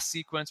last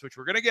sequence, which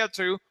we're gonna get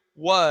to,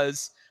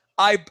 was.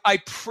 I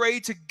pray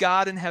to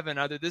God in heaven,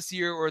 either this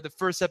year or the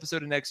first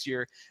episode of next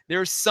year,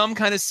 there's some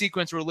kind of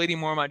sequence where Lady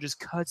Mormont just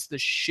cuts the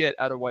shit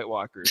out of White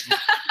Walkers,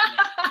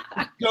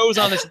 goes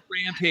on this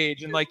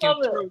rampage, and like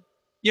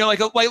like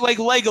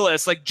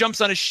Legolas, like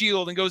jumps on a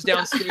shield and goes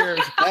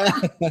downstairs,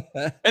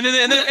 and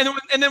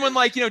then when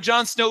like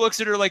Jon Snow looks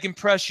at her like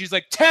impressed, she's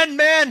like 10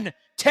 men,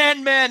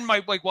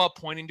 like while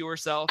pointing to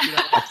herself.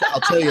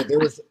 I'll tell you, there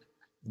was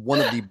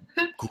one of the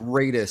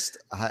greatest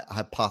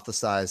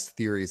hypothesized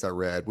theories I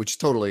read, which is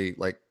totally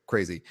like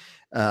crazy,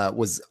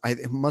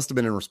 it must have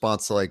been in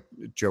response to like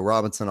Joe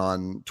Robinson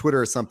on Twitter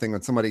or something,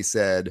 when somebody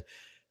said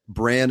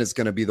Bran is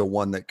going to be the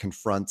one that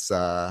confronts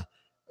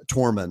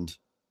Tormund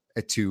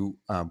to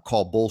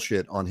call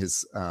bullshit on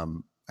his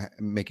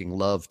making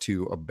love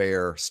to a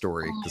bear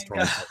story.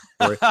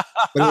 But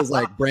it was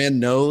like Bran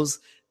knows,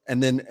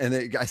 and then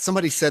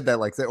somebody said that,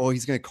 like, oh,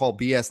 he's going to call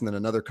BS, and then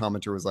another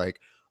commenter was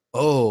like,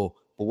 oh,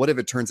 but what if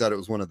it turns out it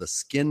was one of the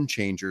skin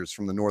changers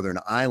from the Northern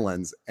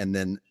Islands, and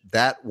then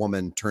that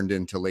woman turned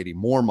into Lady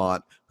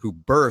Mormont, who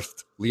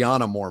birthed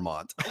Lyanna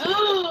Mormont?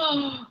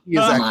 He is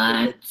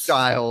actually a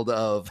child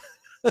of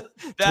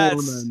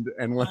Tormund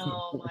and one.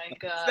 Oh my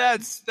god,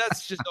 that's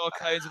just all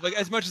kinds of, like,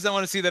 as much as I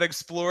want to see that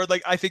explored,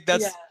 like, I think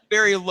that's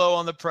very low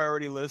on the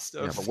priority list.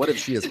 But what if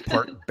she is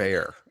part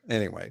bear?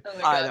 Anyway,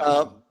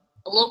 a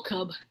little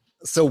cub.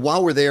 So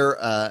while we're there,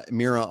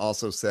 Mira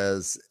also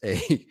says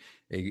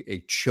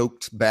a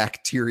choked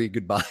back teary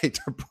goodbye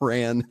to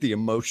Bran, the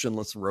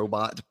emotionless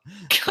robot.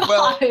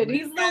 God,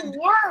 he's the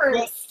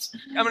worst.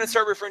 I'm going to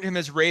start referring to him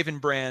as Raven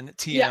Bran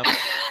TM,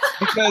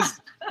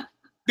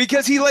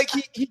 because he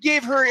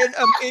gave her an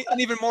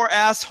even more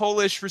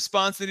asshole-ish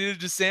response than he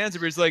did to Sansa,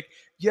 where he's like,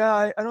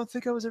 yeah, I don't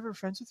think I was ever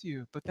friends with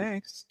you, but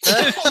thanks.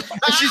 And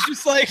she's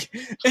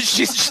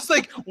just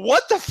like,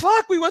 what the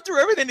fuck? We went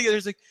through everything together.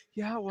 He's like,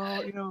 yeah,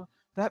 well,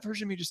 that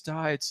version of me just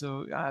died,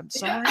 so I'm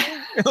sorry.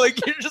 Like,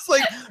 you're just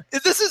like,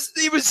 it was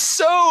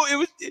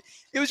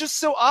just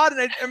so odd.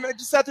 And I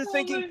just sat there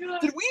thinking,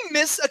 did we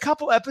miss a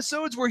couple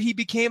episodes where he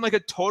became like a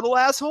total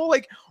asshole?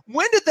 Like,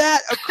 when did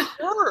that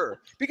occur?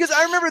 Because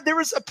I remember there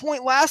was a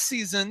point last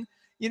season,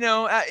 they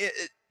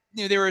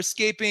were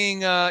escaping,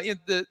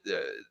 the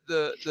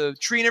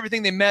tree and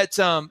everything. They met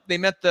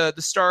the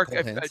Stark.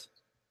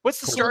 What's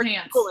the Stark?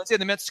 Cold Hands. Yeah,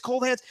 they met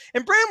Cold Hands.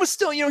 And Bran was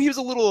still, he was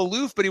a little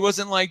aloof, but he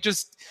wasn't like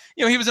just,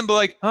 he wasn't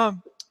like,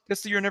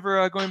 guess you're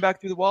never going back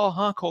through the wall,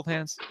 huh? Cold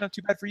Hands. Not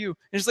too bad for you.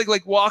 And just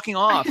like walking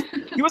off.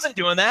 He wasn't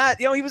doing that.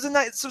 He was in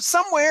that. So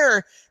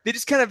somewhere they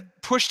just kind of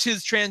pushed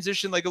his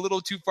transition like a little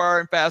too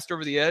far and fast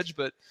over the edge,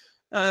 but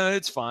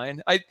it's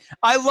fine.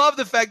 I love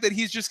the fact that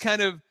he just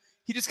kind of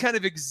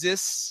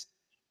exists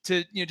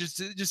to,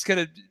 just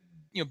kind of,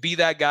 be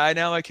that guy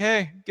now, like,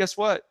 hey, guess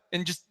what?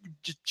 And just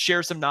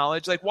share some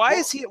knowledge. Like, why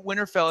is he at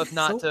Winterfell if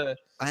not to...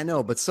 I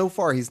know, but so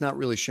far he's not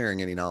really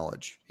sharing any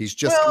knowledge. He's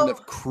just kind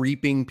of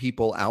creeping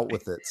people out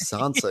with it.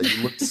 Sansa,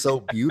 you looked so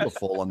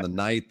beautiful on the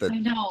night that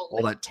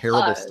all that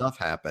terrible stuff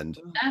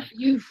happened. F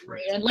you,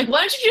 Fran. Like,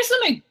 why don't you do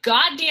something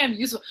goddamn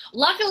useful?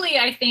 Luckily,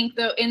 I think,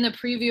 though, in the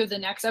preview of the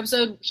next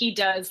episode, he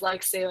does,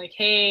 like, say, like,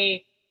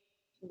 hey,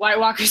 White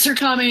Walkers are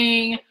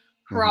coming.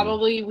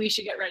 Probably we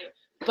should get ready.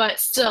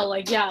 But still,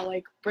 like, yeah,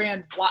 like,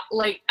 Bran,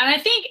 like, and I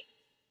think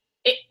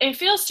it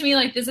feels to me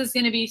like this is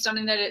going to be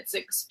something that it's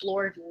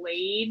explored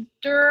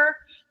later.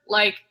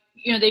 Like,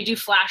 they do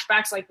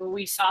flashbacks, like, where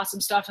we saw some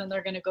stuff and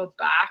they're going to go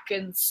back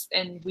and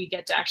we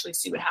get to actually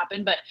see what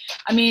happened. But,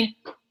 I mean,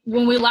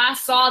 when we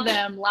last saw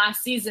them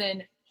last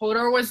season,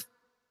 Hodor was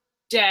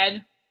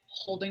dead,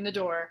 holding the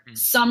door.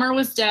 Summer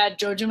was dead.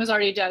 Jojen was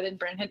already dead, and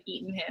Bran had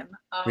eaten him.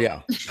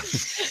 Yeah.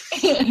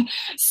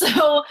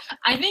 So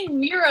I think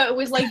Mira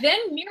was like, then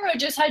Mira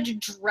just had to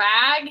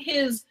drag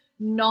his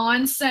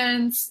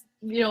nonsense,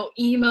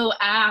 emo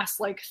ass,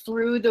 like,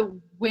 through the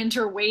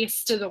winter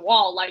waste to the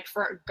wall, like,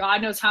 for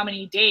God knows how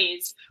many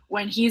days,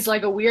 when he's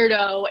like a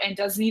weirdo and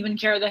doesn't even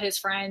care that his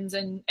friends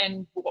and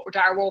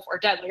Direwolf are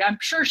dead. Like, I'm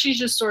sure she's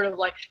just sort of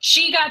like,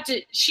 she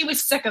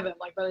was sick of him,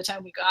 like, by the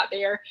time we got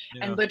there,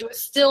 but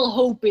was still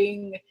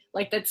hoping,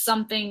 like, that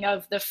something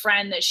of the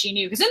friend that she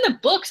knew, because in the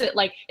books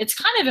it's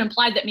kind of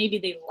implied that maybe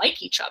they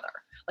like each other,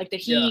 like, that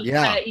he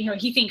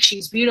he thinks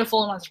she's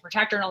beautiful and wants to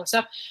protect her and all this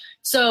stuff.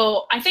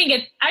 So I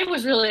think I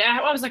was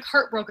like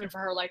heartbroken for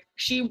her. Like,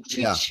 she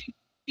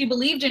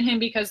believed in him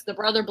because the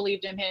brother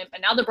believed in him,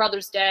 and now the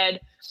brother's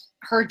dead.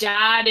 Her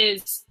dad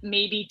is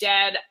maybe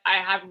dead. I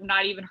have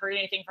not even heard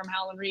anything from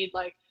Helen Reed.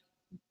 Like,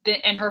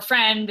 and her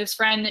friend, this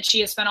friend that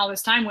she has spent all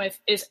this time with,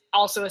 is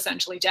also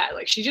essentially dead.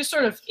 Like, she's just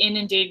sort of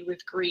inundated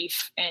with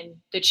grief, and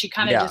that she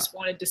kind of just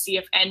wanted to see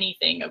if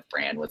anything of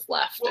Bran was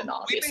left, and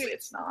obviously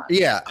it's not.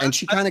 Yeah, and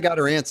she kind of got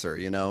her answer.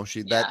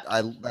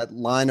 That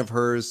line of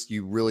hers,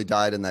 "You really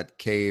died in that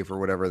cave" or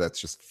whatever. That's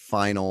just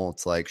final.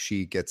 It's like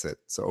she gets it.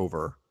 It's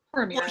over.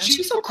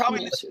 She's so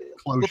probably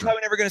we're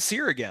probably never going to see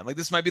her again. Like,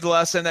 this might be the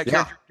last time that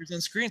character is on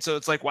screen. So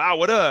it's like, wow,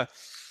 what a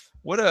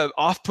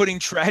off-putting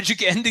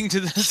tragic ending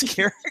to this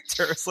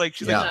character. It's like,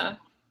 she's like,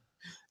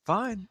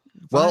 fine.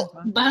 Well,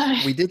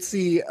 we did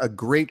see a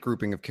great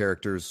grouping of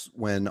characters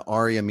when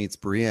Arya meets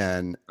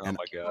Brienne. Oh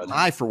my God.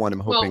 I, for one, am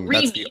hoping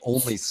that's the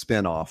only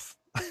spin-off.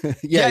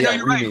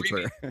 You're right.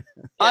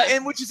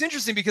 And which is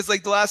interesting because,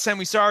 like, the last time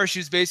we saw her, she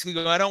was basically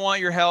going, I don't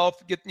want your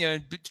help,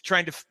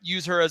 trying to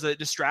use her as a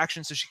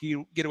distraction so she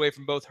could get away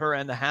from both her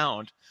and the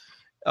Hound.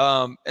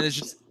 And it's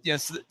just,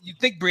 so you'd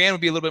think Brienne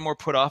would be a little bit more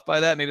put off by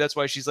that. Maybe that's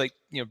why she's like,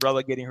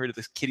 relegating her to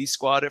the kiddie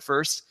squad at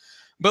first.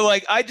 But,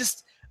 like,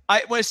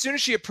 when as soon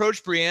as she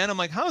approached Brienne, I'm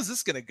like, how is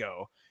this going to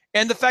go?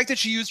 And the fact that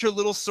she used her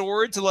little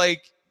sword to,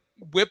 like,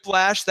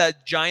 whiplash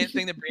that giant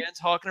thing that Brienne's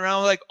hawking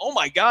around, like, oh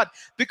my God,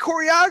 the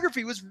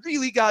choreography was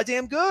really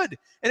goddamn good.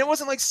 And it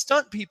wasn't like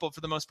stunt people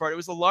for the most part. It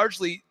was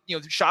largely,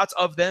 shots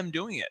of them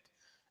doing it.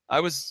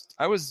 I was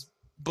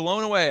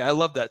blown away. I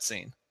love that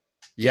scene.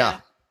 Yeah.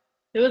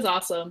 It was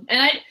awesome.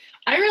 And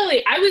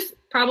I was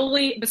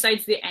probably,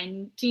 besides the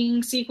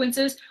ending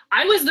sequences,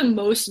 I was the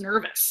most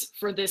nervous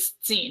for this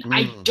scene.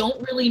 I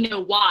don't really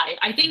know why.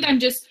 I think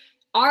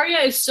Arya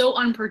is so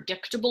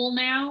unpredictable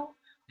now.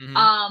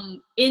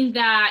 In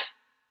that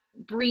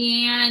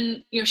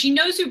Brienne, she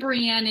knows who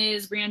Brienne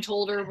is. Brienne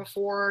told her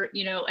before,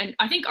 and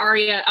I think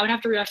Arya, I would have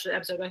to rewatch the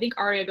episode, but I think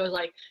Arya goes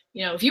like,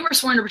 if you were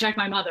sworn to protect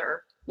my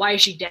mother, why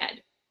is she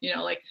dead?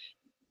 Like,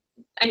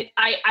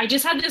 I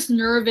just had this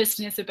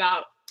nervousness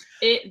about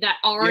it, that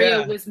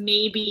Arya was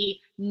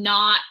maybe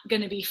not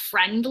going to be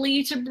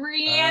friendly to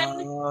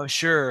Brienne. Oh,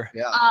 sure.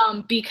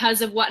 Yeah.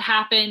 Because of what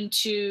happened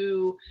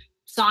to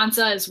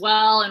Sansa as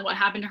well, and what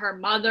happened to her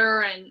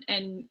mother,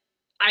 and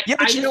I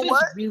just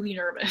was really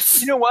nervous.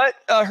 You know what?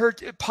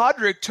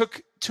 Podrick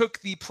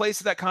took the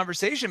place of that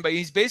conversation, but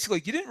he's basically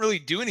like, you didn't really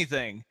do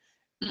anything.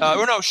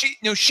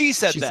 She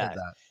said that.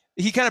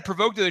 He kind of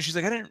provoked her. She's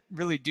like, I didn't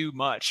really do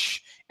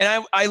much.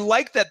 And I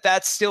like that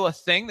that's still a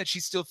thing, that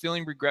she's still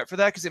feeling regret for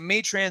that, because it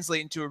may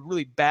translate into a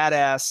really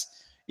badass,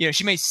 you know,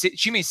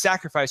 she may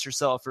sacrifice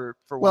herself for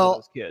one Well, of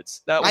those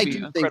kids. That would I be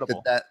do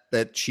incredible.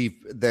 think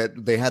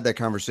that they had that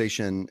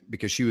conversation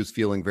because she was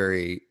feeling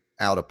very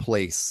out of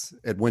place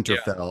at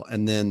Winterfell,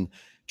 and then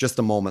just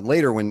a moment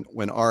later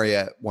when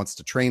Arya wants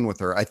to train with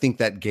her, I think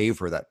that gave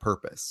her that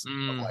purpose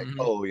of like,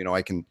 oh, you know,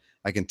 I can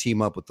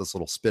team up with this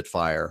little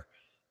Spitfire,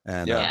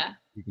 and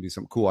you can do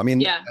something cool. I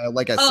mean,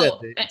 like I said,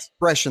 the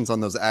expressions on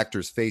those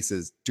actors'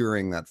 faces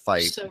during that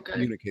fight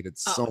communicated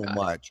so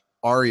much.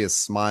 Arya's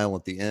smile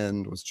at the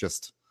end was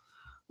just,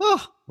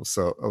 it was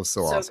so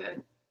awesome.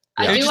 Good.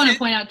 I do want to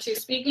point out too,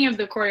 speaking of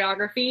the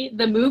choreography,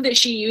 the move that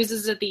she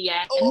uses at the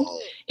end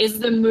is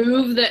the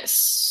move that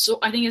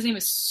I think his name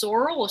is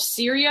Sorrel or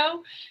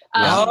Sirio.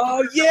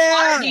 Her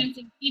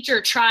dancing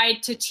teacher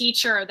tried to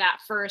teach her that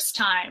first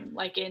time,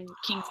 like in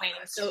King's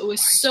Landing. So it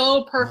was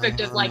so perfect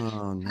of like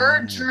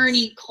her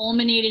journey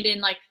culminated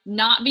in like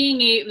not being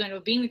able, you know,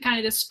 being kind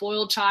of this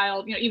spoiled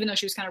child, you know, even though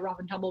she was kind of rough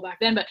and tumble back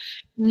then, but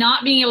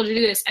not being able to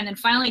do this, and then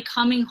finally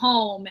coming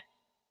home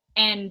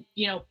and,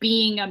 you know,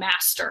 being a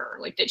master,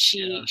 like that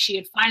she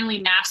had finally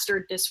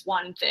mastered this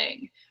one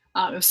thing.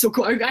 It was so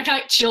cool. I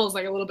got chills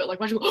like a little bit,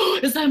 like,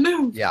 is that a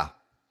move? Yeah.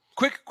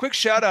 Quick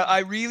shout out. I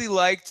really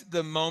liked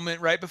the moment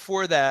right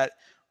before that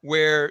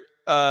where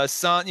when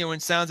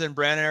Sansa and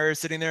Bran are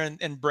sitting there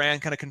and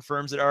Bran kind of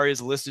confirms that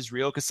Arya's list is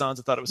real because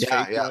Sansa thought it was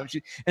fake. Yeah. You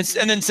know?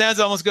 And then Sansa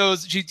almost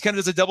goes, she kind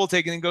of does a double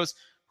take and then goes,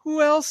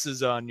 who else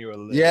is on your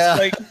list? Yeah.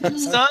 Like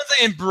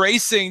Sansa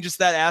embracing just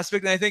that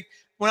aspect. And I think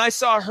when I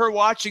saw her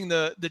watching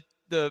the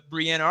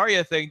Brienne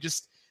Arya thing,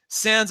 just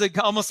Sansa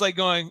almost like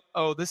going,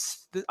 oh,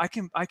 this I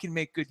can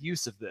make good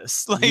use of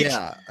this. Like,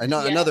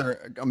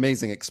 another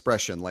amazing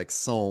expression, like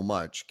so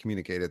much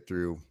communicated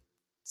through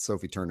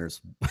Sophie Turner's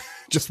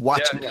just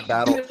watching that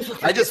battle.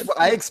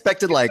 I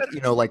expected like, you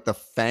know, like the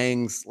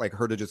fangs, like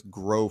her to just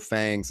grow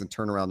fangs and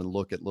turn around and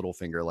look at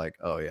Littlefinger like,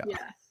 oh yeah.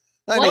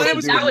 I know what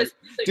to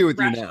do with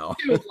you now.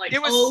 Like,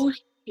 oh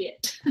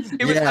shit.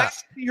 It was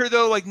nice to see her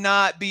though, like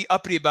not be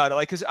uppity about it.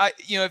 Like, cause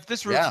you know, if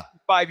this were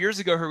 5 years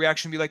ago, her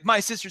reaction would be like, my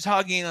sister's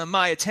hogging on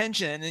my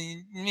attention,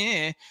 and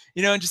you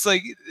know, and just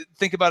like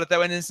think about it that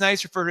way. And it's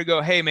nicer for her to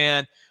go, hey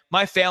man,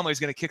 my family is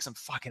going to kick some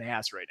fucking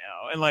ass right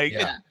now. And like,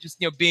 just,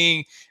 you know,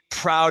 being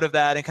proud of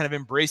that and kind of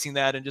embracing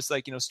that and just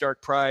like, you know,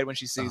 stark pride when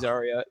she sees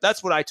Arya.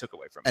 That's what I took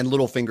away from it. And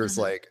Littlefinger's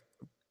like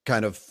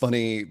kind of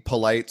funny,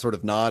 polite sort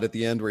of nod at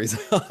the end where he's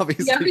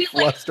obviously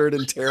flustered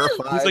and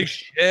terrified. He's like,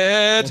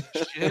 shit.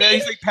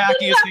 He's like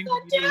packing his things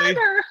immediately.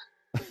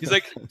 He's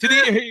like, to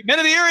the men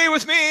of the Eyrie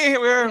with me.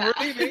 We're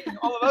leaving,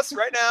 all of us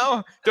right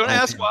now. Don't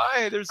ask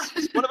why. There's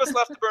one of us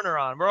left to burn her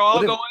on. We're all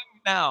going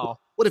now.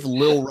 What if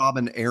Lil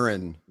Robin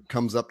Aaron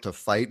comes up to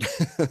fight?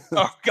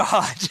 Oh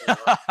God.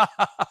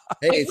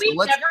 If we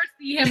never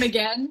see him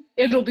again,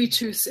 it'll be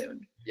too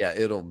soon. Yeah,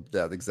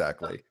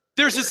 exactly.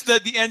 There's just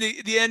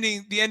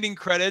the ending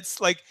credits.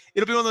 Like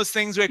it'll be one of those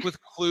things like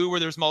with Clue where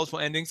there's multiple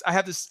endings. I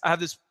have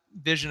this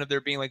vision of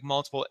there being like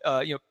multiple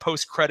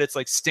post credits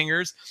like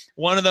stingers.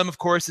 One of them, of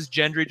course, is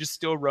Gendry just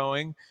still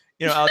rowing,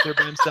 you know, out there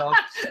by himself.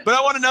 But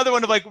I want another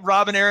one of like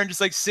Robin Aaron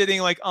just like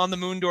sitting like on the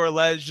Moondor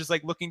ledge, just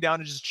like looking down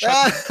and just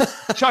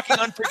chucking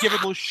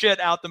unforgivable shit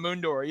out the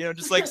Moondor, you know,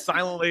 just like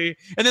silently.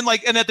 And then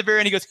and at the very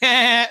end he goes,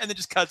 and then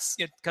just cuts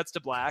to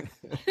black.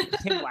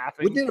 Him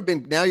laughing. Wouldn't it have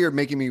been? Now you're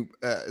making me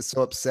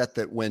so upset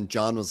that when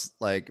Jon was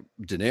like,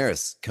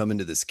 Daenerys, come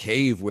into this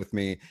cave with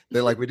me,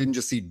 they're like, we didn't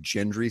just see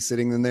Gendry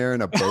sitting in there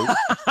in a boat.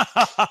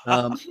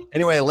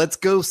 Anyway, let's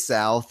go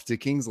south to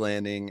King's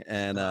Landing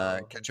and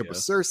catch up with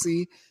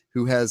Cersei,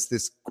 who has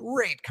this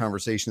great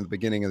conversation at the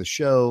beginning of the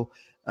show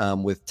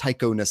with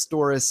Tycho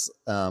Nestoris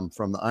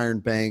from the Iron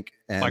Bank.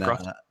 And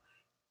Mycroft.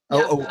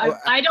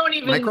 I don't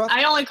even. Mycroft?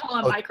 I only call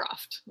him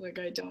Mycroft. Like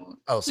I don't.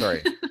 Oh,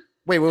 sorry.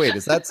 Wait.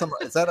 Is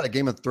that a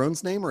Game of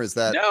Thrones name or is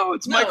that? No,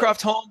 it's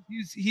Mycroft Holmes.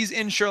 He's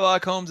in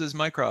Sherlock Holmes as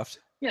Mycroft.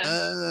 Yeah.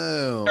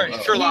 Oh. Sorry,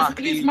 Sherlock.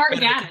 He's Mark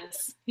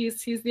Gatiss.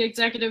 He's the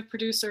executive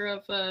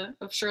producer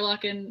of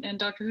Sherlock and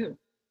Doctor Who.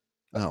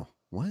 Oh,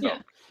 what? Yeah.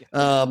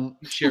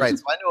 Right.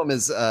 So I know him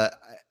as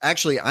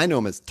I know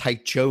him as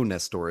Tycho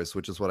Nestoris,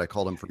 which is what I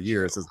called him for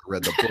years as I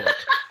read the book.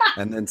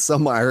 And then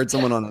I heard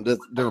someone on a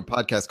different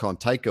podcast call him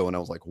Tycho, and I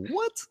was like,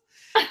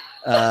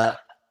 what?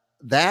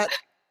 That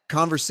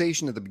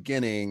conversation at the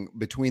beginning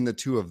between the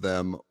two of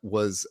them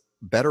was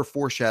better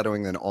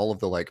foreshadowing than all of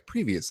the like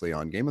previously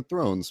on Game of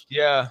Thrones.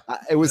 Yeah.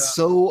 It was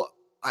so,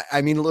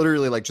 I mean,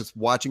 literally like just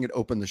watching it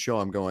open the show,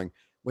 I'm going,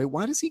 wait,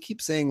 why does he keep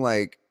saying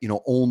like, you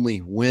know, only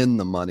when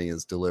the money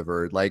is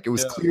delivered? Like it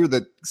was clear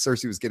that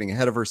Cersei was getting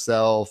ahead of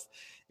herself.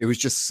 It was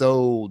just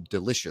so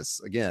delicious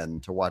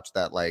again to watch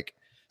that. Like,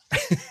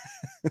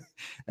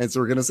 and so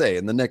we're going to say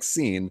in the next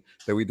scene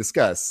that we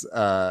discuss,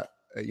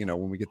 you know,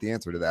 when we get the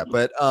answer to that,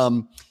 but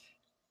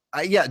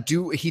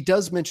he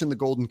does mention the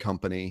Golden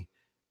Company.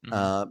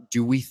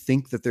 Do we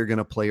think that they're going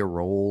to play a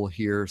role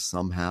here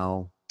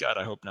somehow? God,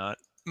 I hope not.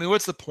 I mean,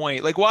 what's the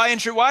point? Like, why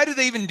do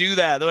they even do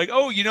that? They're like,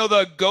 oh, you know,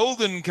 the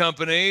Golden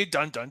Company,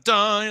 dun dun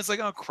dun. It's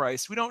like, oh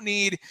Christ, we don't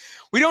need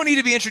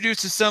to be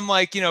introduced to some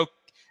like, you know,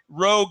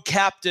 rogue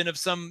captain of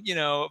some, you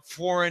know,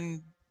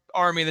 foreign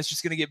army that's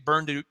just going to get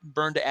burned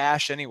to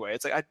ash anyway.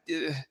 It's like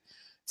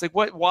it's like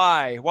what?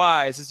 Why?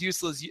 It's as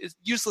useless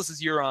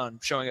as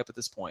Euron showing up at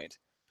this point.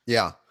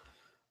 Yeah.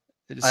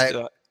 Just,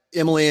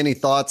 Emily, any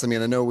thoughts? I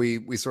mean, I know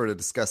we sort of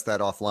discussed that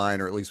offline,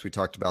 or at least we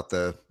talked about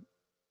the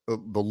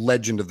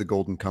legend of the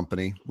Golden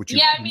Company, which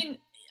I mean,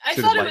 I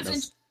thought it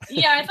was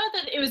I thought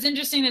that it was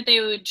interesting that they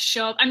would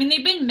show up. I mean,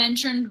 they've been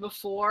mentioned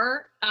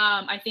before.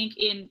 I think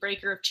in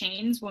Breaker of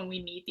Chains when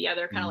we meet the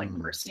other kind of like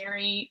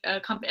mercenary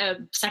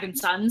Second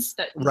Sons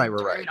that right.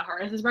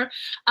 Naharis is part.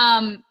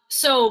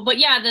 But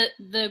yeah,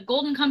 the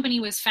Golden Company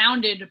was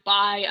founded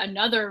by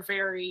another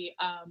very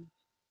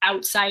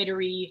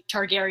outsidery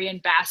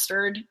Targaryen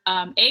bastard,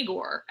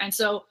 Aegor, and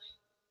so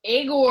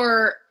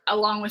Aegor,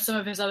 along with some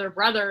of his other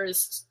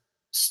brothers,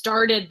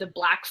 started the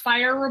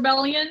Blackfire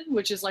Rebellion,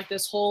 which is like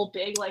this whole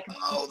big like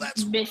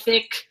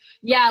mythic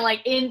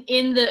like in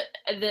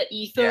the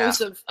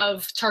ethos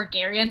of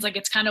Targaryens, like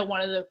it's kind of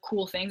one of the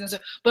cool things. And so,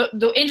 but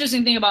the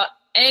interesting thing about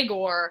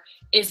Aegor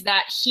is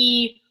that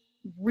he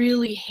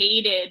really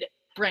hated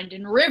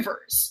Brendan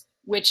Rivers,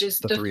 which is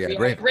the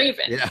three-eyed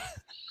Raven. Yeah.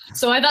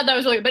 So I thought that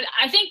was really good. But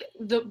I think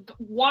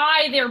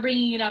why they're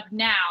bringing it up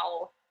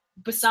now,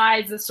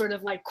 besides this sort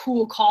of like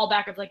cool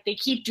callback of like they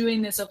keep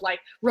doing this of like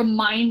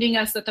reminding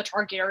us that the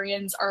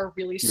Targaryens are a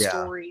really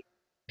storied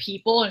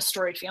people and a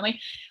storied family.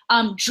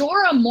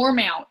 Jorah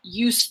Mormont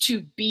used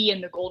to be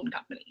in the Golden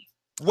Company.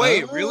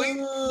 Wait, really?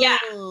 Yeah.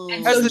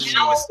 And has the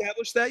show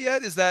established that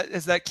yet? Is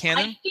that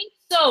canon? I think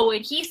so.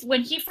 And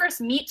when he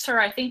first meets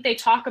her, I think they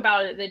talk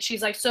about it, that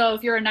she's like, so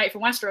if you're a knight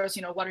from Westeros,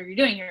 what are you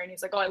doing here? And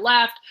he's like, oh, I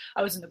left.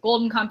 I was in the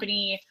Golden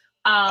Company.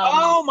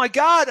 Oh my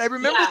God, I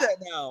remember that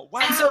now. Wow.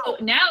 And so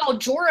now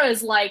Jorah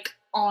is like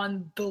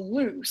on the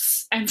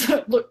loose. And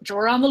so, look,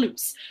 Jorah on the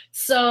loose.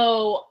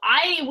 So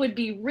I would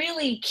be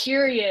really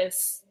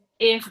curious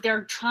if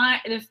they're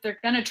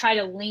gonna try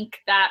to link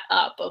that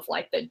up of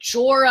like the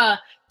Jorah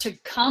to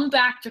come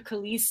back to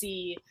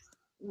Khaleesi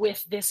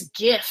with this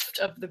gift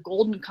of the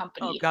Golden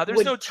Company. Oh God,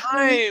 there's no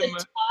time.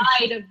 The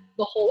tide of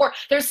the whole war.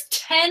 There's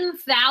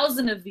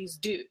 10,000 of these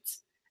dudes.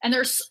 And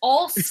they're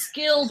all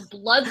skilled,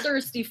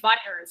 bloodthirsty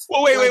fighters.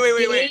 Well, wait.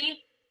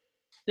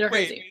 They're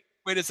crazy.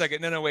 Wait a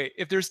second. No, wait.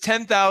 If there's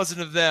 10,000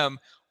 of them,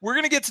 we're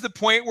going to get to the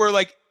point where,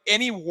 like,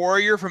 any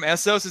warrior from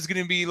Essos is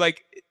going to be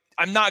like,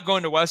 I'm not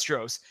going to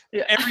Westeros.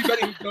 Yeah.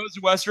 Everybody who goes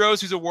to Westeros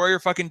who's a warrior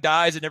fucking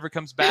dies and never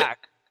comes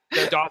back.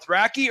 The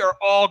Dothraki are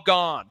all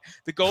gone.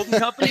 The Golden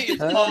Company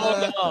is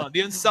all gone. The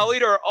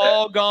Unsullied are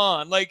all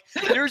gone. Like,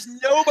 there's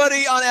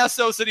nobody on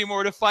Essos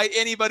anymore to fight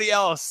anybody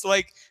else.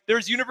 Like,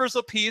 there's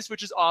universal peace,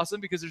 which is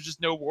awesome because there's just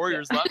no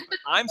warriors left. But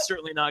I'm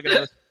certainly not going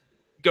to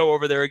go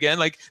over there again.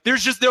 Like, there'll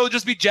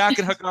just be Jack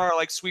and Hagar,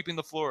 like, sweeping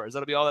the floors.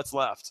 That'll be all that's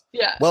left.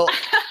 Yeah. Well,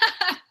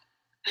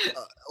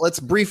 let's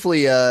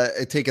briefly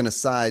take an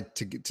aside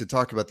to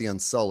talk about the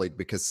Unsullied,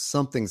 because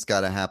something's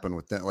got to happen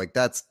with them. Like,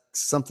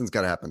 something's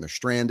got to happen. They're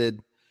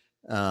stranded.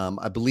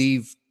 I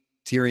believe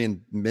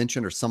Tyrion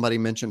mentioned, or somebody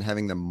mentioned,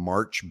 having them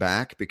march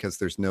back because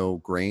there's no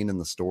grain in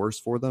the stores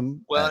for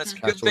them. Well, it's a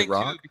good thing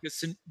too,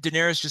 because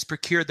Daenerys just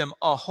procured them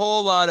a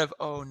whole lot of.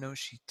 Oh no,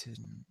 she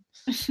didn't.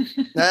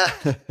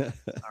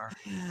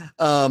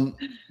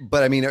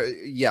 But I mean,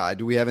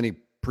 do we have any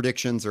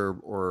predictions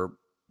or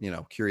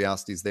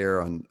curiosities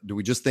there on? Do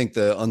we just think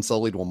the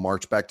Unsullied will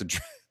march back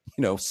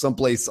to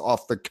someplace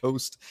off the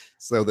coast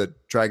so that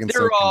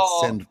Dragonstone can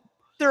send?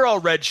 They're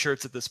all red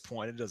shirts at this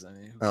point. It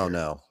doesn't. Oh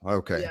no.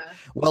 Okay. Yeah.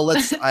 Well,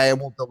 I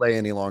won't delay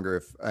any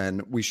longer.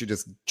 And we should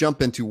just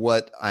jump into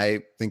what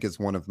I think is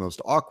one of the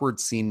most awkward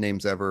scene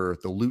names ever: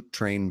 the Loot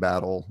Train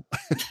Battle.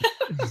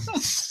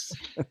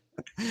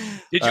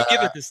 Did you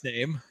give it this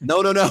name?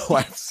 No.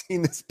 I've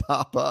seen this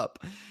pop up.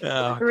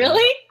 Oh,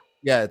 really?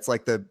 Yeah, it's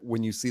like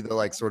when you see the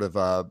like sort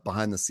of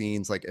behind the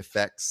scenes like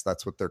effects.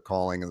 That's what they're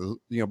calling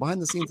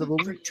behind the scenes of the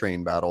Loot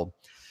Train Battle.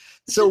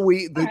 So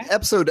the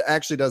episode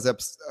actually does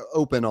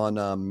open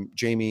on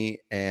Jaime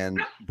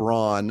and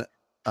Bronn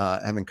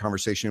having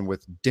conversation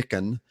with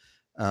Dickon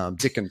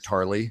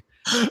Tarly.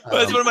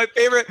 That's one of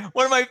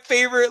my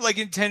favorite like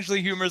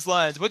intentionally humorous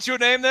lines. What's your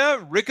name there?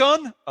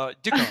 Rickon?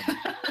 Dickon.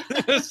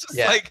 It's just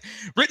like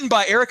written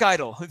by Eric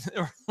Idle.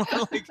 or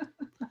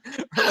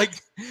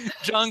like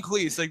John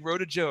Cleese like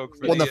wrote a joke.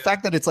 The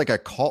fact that it's like a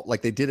call,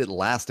 like they did it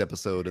last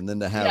episode, and then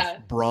to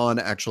have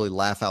Bronn actually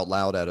laugh out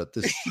loud at it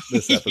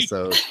this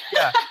episode.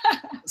 Yeah.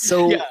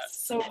 So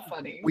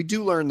funny. We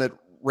do learn that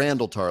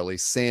Randall Tarly,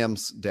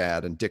 Sam's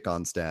dad and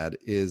Dickon's dad,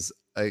 is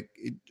a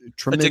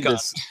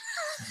tremendous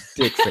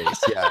dick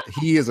face. Yeah,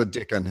 he is a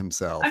Dickon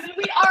himself. I mean,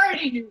 we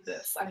already knew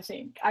this, I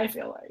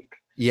feel like.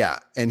 Yeah,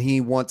 and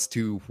he wants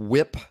to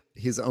whip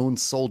his own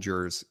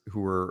soldiers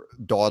who are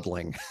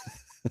dawdling.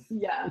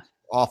 Yeah.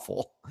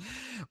 Awful.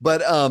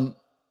 But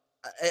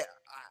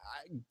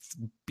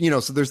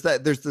so there's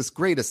this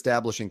great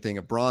establishing thing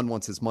of Bronn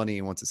wants his money,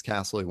 he wants his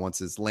castle, he wants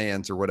his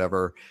lands or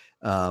whatever.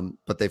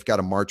 But they've got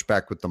to march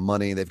back with the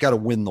money. They've got to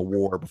win the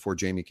war before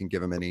Jaime can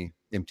give him any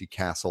empty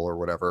castle or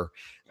whatever.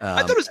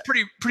 I thought it was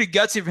pretty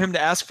gutsy for him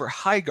to ask for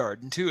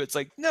Highgarden too. It's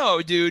like,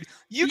 no, dude,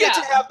 you get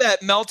to have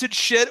that melted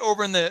shit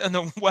over on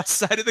the west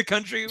side of the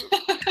country.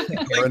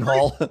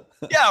 Harrenhal.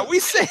 Yeah, we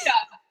save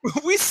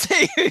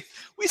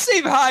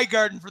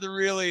Highgarden for the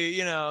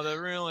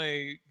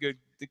really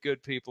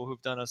good people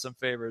who've done us some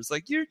favors.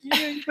 Like you've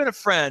been a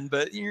friend,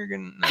 but you're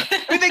gonna.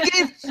 I mean,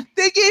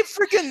 they gave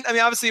freaking. I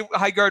mean, obviously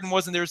Highgarden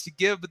wasn't theirs to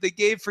give, but they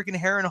gave freaking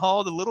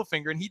Harrenhal the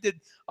Littlefinger, and he did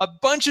a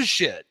bunch of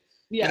shit.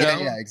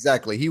 Yeah,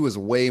 exactly. He was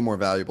way more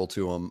valuable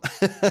to him.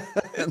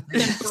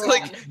 He's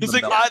like,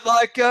 I'd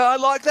like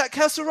that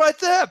castle right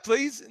there,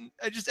 please. And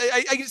I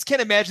just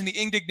can't imagine the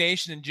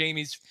indignation in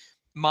Jaime's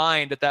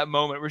mind at that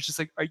moment where it's just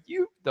like, are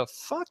you the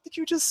fuck did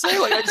you just say?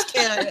 Like, I just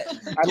can't.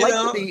 I like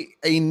that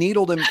he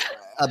needled him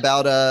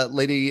about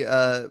Lady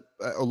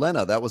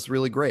Olenna. That was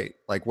really great.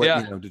 Like,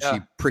 what did she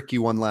prick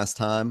you one last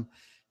time?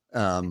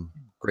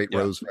 Great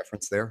Rose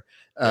reference there.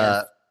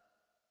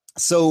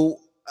 So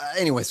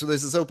anyway, so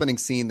there's this opening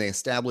scene. They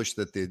establish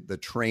that the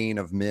train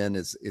of men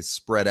is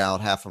spread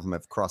out. Half of them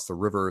have crossed the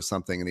river or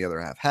something, and the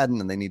other half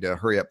hadn't, and they need to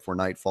hurry up before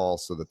nightfall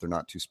so that they're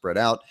not too spread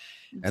out.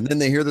 And then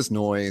they hear this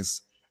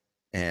noise,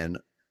 and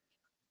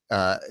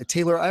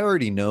Taylor, I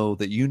already know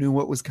that you knew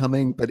what was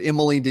coming, but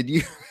Emily, did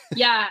you?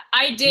 Yeah,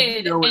 I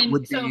did.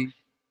 And so,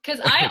 because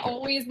I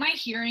always, my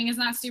hearing is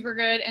not super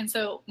good, and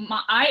so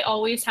I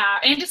always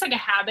have, and just like a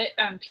habit,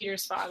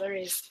 Peter's father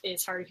is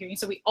hard of hearing,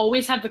 so we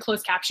always have the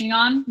closed captioning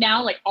on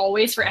now, like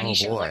always for any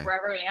show, like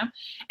wherever I am.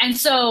 And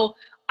so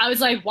I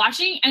was like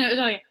watching, and it was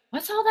like,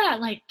 what's all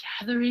that like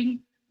gathering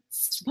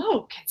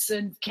smoke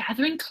and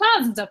gathering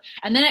clouds and stuff?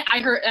 And then I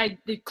heard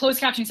the closed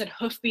captioning said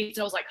hoofbeats,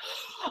 and I was like,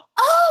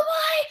 oh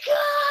my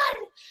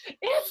god,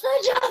 it's the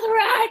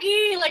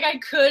Dothraki! Like, I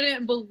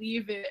couldn't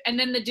believe it. And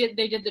then they did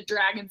the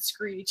dragon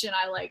screech, and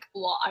I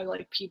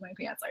peed my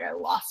pants. Like, I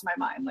lost my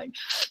mind. Like,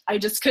 I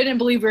just couldn't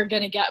believe we were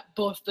gonna get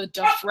both the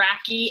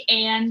Dothraki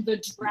and the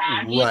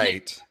dragon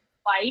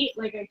fight.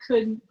 Like, I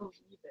couldn't believe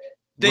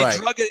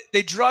it.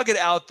 They drug it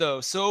out though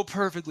so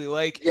perfectly.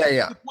 Like,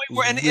 the point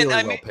where, and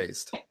I mean,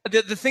 paced.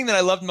 The thing that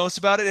I loved most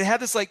about it had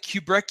this like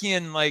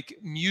Kubrickian like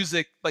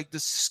music, like the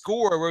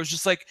score where it was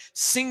just like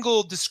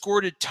single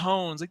discorded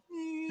tones, like.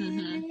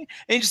 And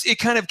it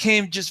kind of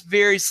came just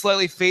very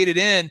slightly faded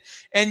in,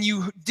 and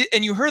you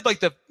heard like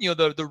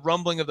the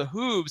rumbling of the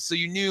hooves, so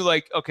you knew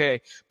like, okay,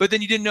 but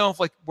then you didn't know if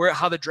like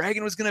how the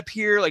dragon was going to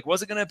appear, like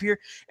was it going to appear,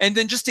 and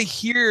then just to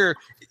hear,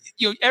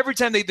 every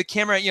time the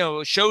camera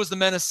shows the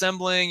men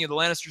assembling, the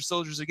Lannister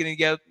soldiers are getting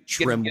together,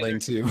 trembling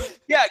too.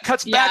 Yeah, it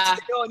cuts back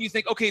to the hill, and you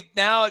think, okay,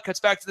 now it cuts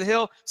back to the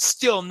hill,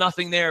 still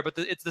nothing there, but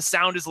the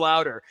sound is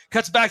louder.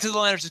 Cuts back to the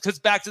Lannisters, cuts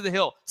back to the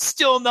hill,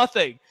 still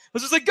nothing. I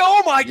was just like,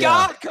 oh my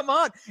god, come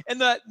on! And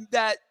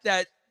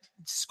that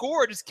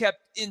score just kept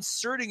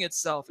inserting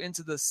itself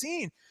into the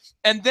scene,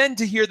 and then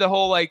to hear the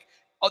whole like,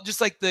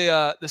 just like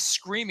the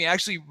screaming.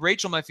 Actually,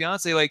 Rachel, my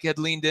fiance, like had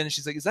leaned in, and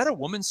she's like, "Is that a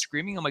woman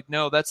screaming?" I'm like,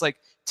 "No, that's like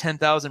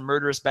 10,000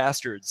 murderous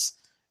bastards."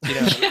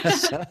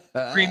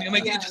 Screaming. I'm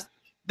like,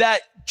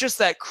 just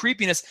that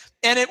creepiness,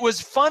 and it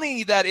was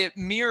funny that it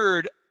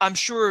mirrored. I'm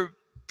sure,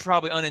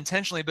 probably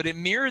unintentionally, but it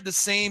mirrored the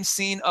same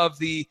scene of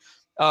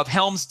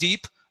Helm's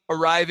Deep.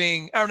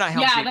 Arriving, or not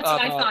Helm's Deep. Yeah, that's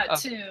what I thought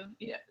too.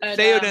 Yeah.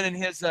 Theoden and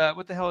his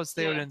what the hell is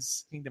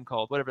Theoden's kingdom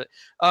called? Whatever.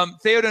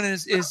 Theoden and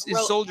his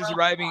soldiers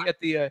arriving at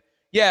the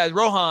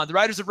Rohan. The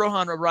riders of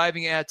Rohan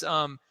arriving at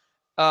the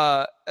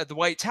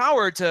White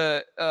Tower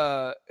to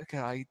God,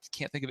 I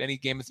can't think of any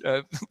game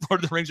of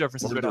Lord of the Rings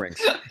references. Lord of the Rings.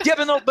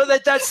 Yeah,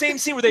 but that same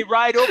scene where they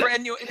ride over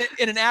and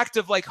in an act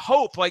of like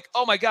hope, like,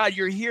 oh my God,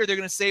 you're here, they're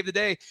gonna save the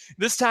day.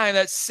 This time,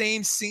 that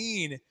same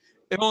scene,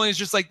 it only is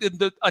just like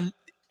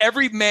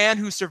every man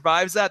who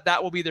survives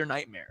that will be their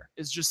nightmare,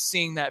 is just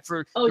seeing that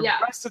for the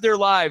rest of their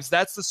lives.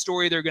 That's the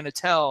story they're going to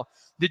tell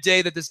the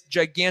day that this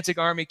gigantic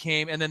army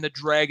came and then the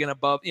dragon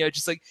above,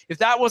 just like, if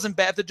that wasn't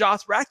bad, if the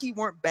Dothraki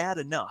weren't bad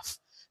enough,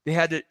 they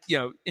had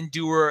to,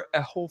 endure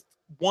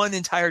one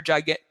entire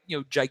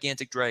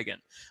gigantic dragon.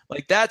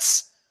 Like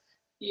that's,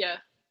 I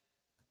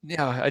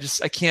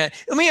can't.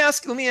 Let me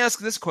ask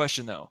this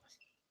question though.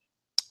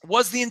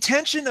 Was the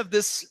intention of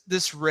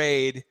this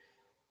raid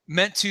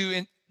meant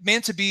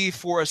to be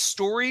for a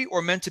story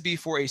or meant to be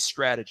for a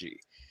strategy?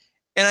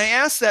 And I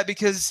ask that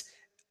because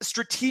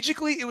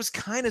strategically it was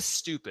kind of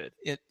stupid.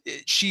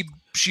 She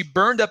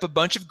burned up a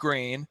bunch of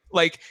grain,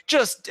 she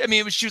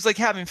was like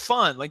having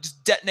fun, like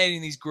just detonating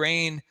these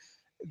grain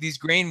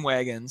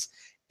wagons,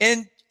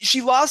 and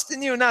she lost,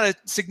 not a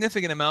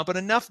significant amount, but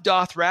enough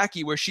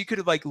Dothraki where she could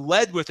have like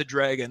led with a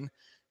dragon,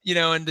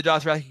 and the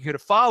Dothraki could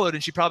have followed,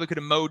 and she probably could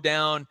have mowed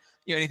down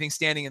anything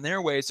standing in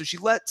their way. So she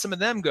let some of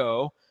them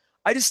go.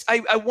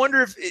 I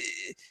wonder if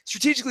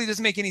strategically it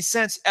doesn't make any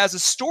sense. As a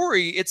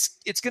story,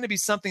 it's going to be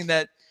something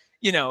that,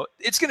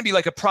 it's going to be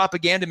like a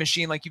propaganda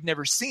machine like you've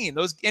never seen.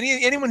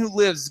 Anyone who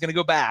lives is going to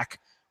go back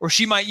or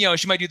she might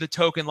do the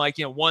token, like,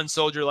 one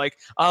soldier, like,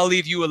 I'll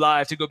leave you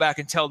alive to go back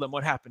and tell them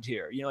what happened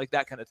here, like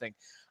that kind of thing.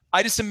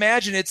 I just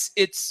imagine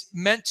it's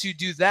meant to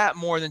do that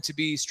more than to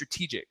be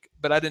strategic,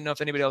 but I didn't know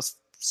if anybody else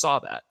saw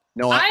that.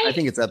 No, I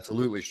think it's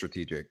absolutely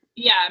strategic.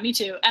 Yeah, me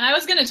too. And I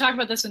was going to talk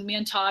about this when me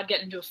and Todd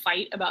get into a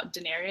fight about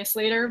Daenerys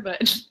later, but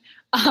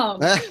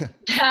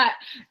that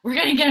we're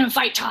going to get in a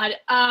fight, Todd.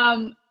 I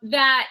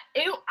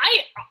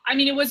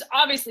mean, it was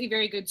obviously a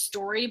very good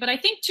story, but I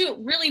think too, it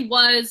really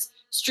was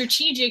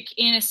strategic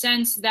in a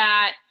sense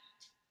that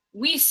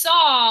we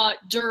saw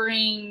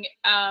during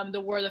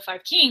the War of the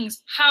Five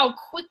Kings how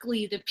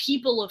quickly the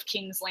people of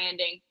King's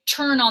Landing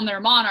turn on their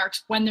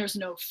monarchs when there's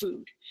no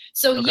food.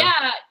 So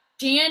yeah,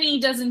 Dany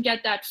doesn't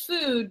get that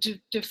food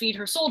to feed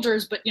her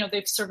soldiers, but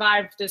they've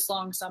survived this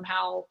long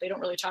somehow. They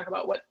don't really talk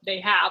about what they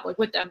have like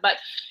with them, but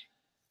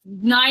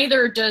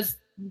neither do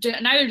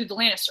the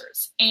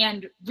Lannisters.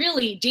 And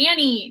really,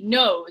 Dany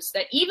knows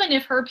that even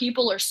if her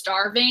people are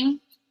starving,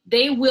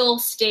 they will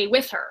stay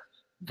with her.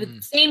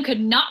 The same could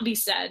not be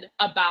said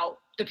about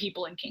the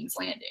people in King's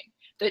Landing.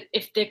 That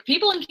if the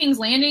people in King's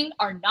Landing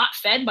are not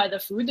fed by the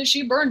food that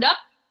she burned up,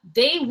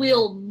 they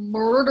will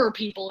murder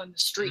people in the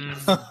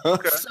streets.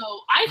 Okay.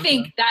 So I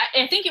think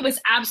it was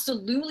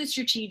absolutely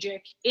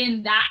strategic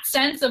in that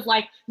sense of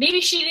like,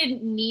 maybe she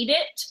didn't need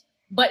it,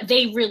 but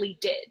they really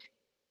did.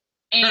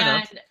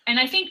 And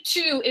I think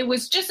too, it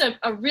was just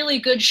a really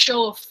good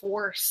show of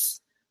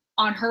force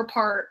on her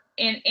part,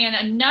 and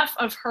enough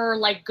of her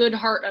like good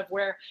heart of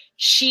where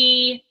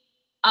she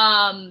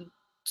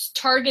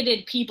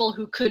targeted people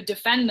who could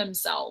defend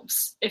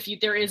themselves if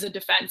there is a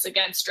defense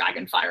against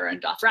Dragonfire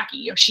and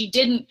Dothraki. She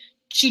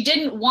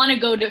didn't want to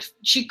go to,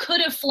 she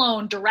could have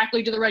flown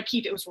directly to the Red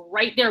Keep. It was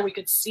right there. We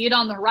could see it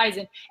on the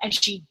horizon, and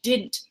she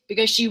didn't,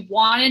 because she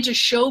wanted to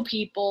show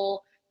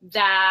people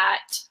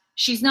that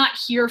she's not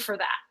here for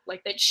that.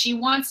 Like that she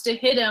wants to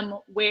hit him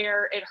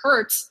where it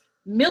hurts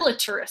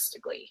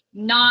militaristically,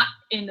 not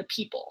in the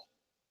people.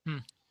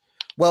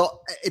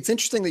 Well, it's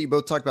interesting that you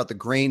both talked about the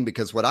grain,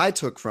 because what I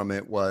took from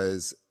it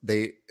was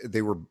the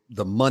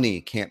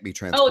money can't be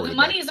transported. Oh, the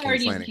money is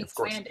already in King's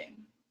Landing.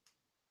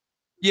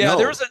 Yeah, no,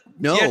 there was a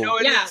no. Yeah, no,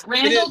 it yeah, is.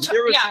 Randall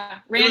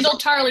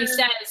Tarley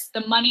says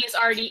the money is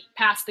already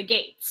past the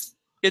gates.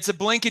 It's a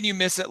blink and you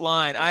miss it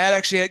line. I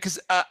had because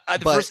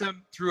first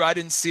time through I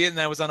didn't see it,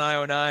 and I was on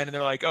IO9, and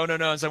they're like, "Oh no!"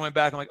 And so I went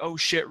back. I'm like, "Oh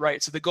shit!"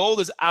 Right. So the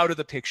gold is out of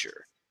the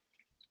picture.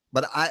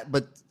 But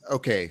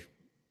okay,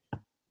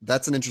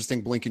 that's an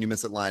interesting blink and you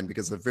miss it line,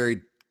 because a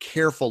very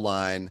careful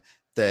line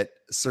that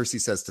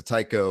Cersei says to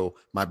Tycho,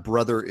 "My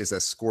brother is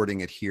escorting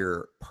it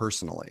here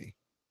personally."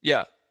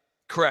 Yeah,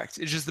 correct.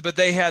 It's just but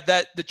they had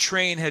that the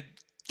train had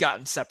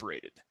gotten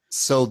separated.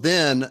 So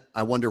then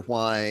I wonder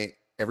why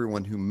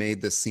everyone who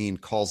made this scene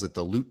calls it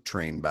the loot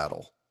train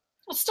battle.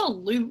 Well,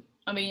 still loot.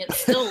 I mean, it's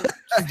still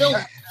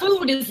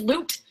food is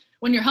loot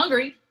when you're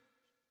hungry.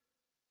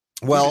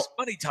 Well, food is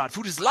money, Todd.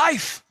 Food is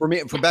life. For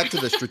back to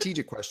the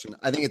strategic question,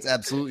 I think it's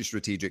absolutely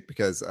strategic,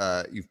 because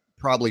you've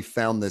probably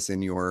found this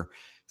in your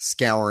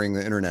scouring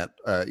the internet,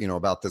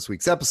 about this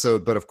week's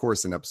episode. But of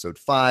course, in episode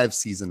 5,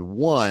 season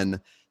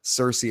 1,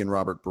 Cersei and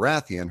Robert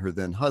Baratheon, her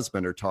then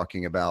husband, are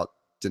talking about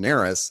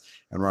Daenerys,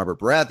 and Robert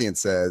Baratheon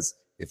says,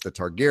 if the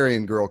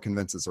Targaryen girl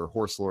convinces her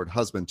horse lord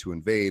husband to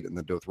invade and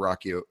the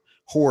Dothraki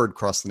horde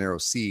cross the narrow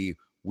sea,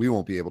 we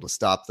won't be able to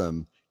stop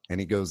them. And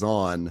he goes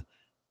on,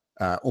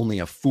 only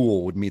a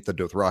fool would meet the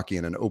Dothraki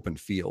in an open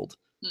field.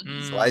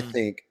 Mm-hmm. So I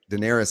think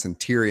Daenerys and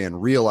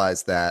Tyrion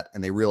realize that,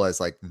 and they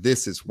realize, like,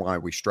 this is why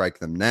we strike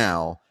them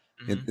now.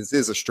 Mm-hmm. This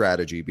is a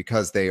strategy,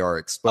 because they are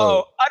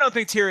exposed. Oh, I don't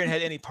think Tyrion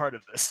had any part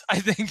of this. I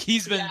think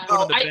he's been put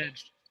on the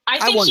bench. I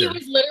think he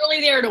was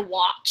literally there to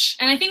watch,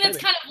 and I think that's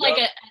kind of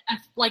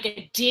like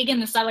a dig in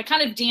the side, like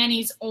kind of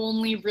Dany's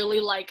only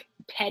really like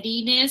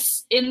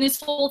pettiness in this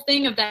whole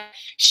thing, of that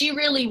she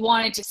really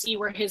wanted to see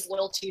where his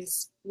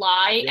loyalties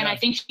lie, and I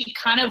think she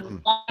kind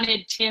of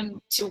wanted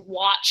him to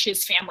watch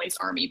his family's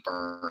army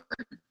burn.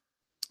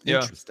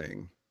 Yeah.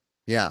 Interesting.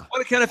 Yeah. Well,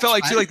 it kind of felt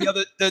like too, like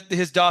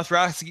his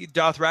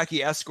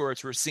Dothraki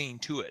escorts were seeing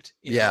to it.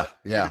 Yeah.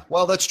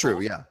 Well, that's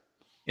true. Yeah.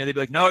 Yeah, they'd be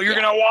like, "No, you're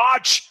gonna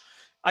watch."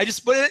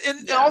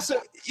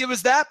 Also it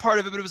was that part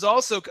of it, but it was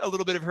also a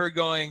little bit of her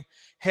going,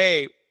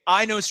 "Hey,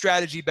 I know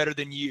strategy better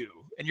than you,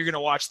 and you're gonna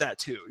watch that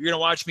too. You're gonna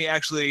watch me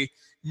actually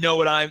know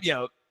what I'm,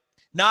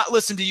 not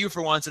listen to you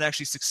for once and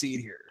actually succeed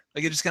here."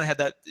 Like, it just kind of had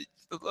that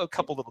a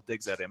couple little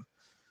digs at him.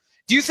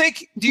 Do you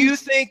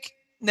think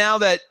now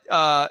that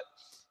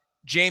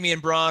Jaime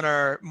and Bronn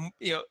are,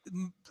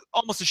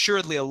 almost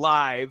assuredly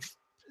alive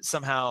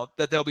somehow,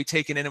 that they'll be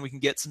taken in and we can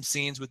get some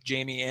scenes with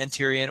Jaime and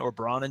Tyrion, or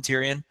Bronn and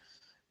Tyrion,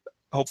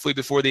 hopefully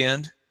before the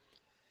end?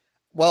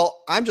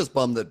 Well, I'm just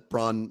bummed that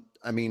Bronn,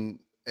 I mean,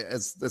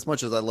 as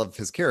much as I love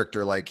his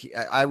character, like,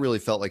 I really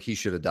felt like he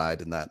should have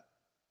died in that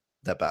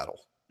battle.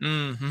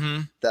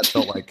 Mm-hmm. That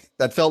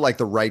felt like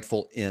the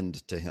rightful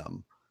end to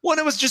him. Well,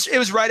 it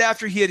was right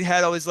after he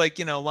had all these, like,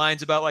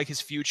 lines about, like,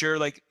 his future.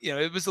 Like,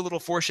 it was a little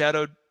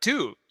foreshadowed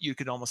too, you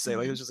could almost say.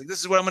 Like, it was just like, this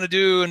is what I'm going to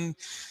do, and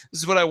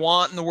this is what I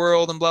want in the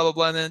world, and blah, blah,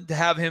 blah. And then to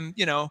have him,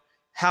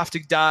 have to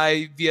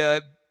die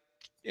via,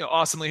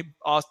 awesome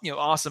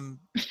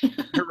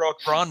heroic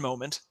Braun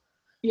moment.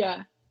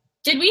 Yeah.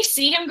 Did we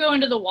see him go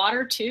into the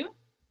water too?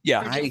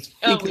 Yeah. I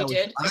think we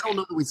did. I don't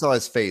know that we saw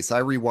his face.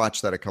 I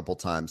rewatched that a couple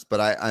times, but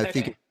I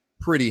think Okay. it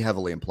pretty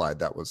heavily implied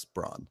that was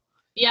Braun.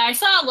 Yeah, I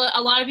saw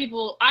a lot of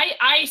people.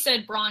 I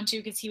said Braun too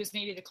because he was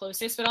maybe the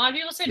closest, but a lot of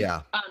people said.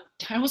 Yeah. I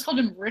almost called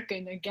him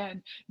Rickon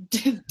again,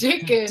 Dickon.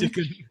 And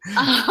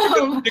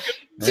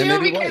Too,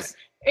 maybe it because was.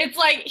 it's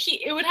like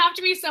it would have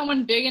to be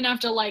someone big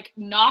enough to like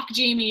knock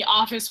Jamie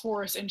off his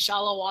horse in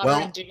shallow water,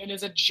 Well, and Dickon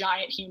is a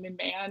giant human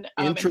man.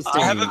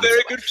 Interesting. I have a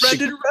very good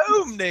friend in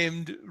Rome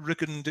named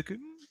Rickon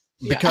Dickon.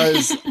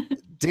 Because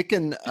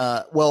Dickon,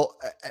 one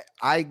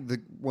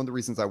of the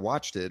reasons I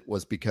watched it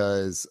was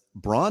because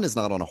Braun is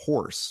not on a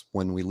horse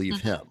when we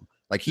leave him.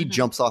 Like he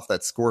jumps off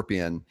that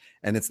scorpion,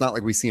 and it's not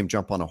like we see him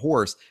jump on a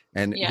horse.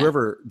 And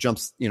whoever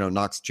jumps,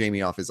 knocks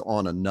Jamie off is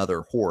on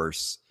another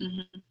horse.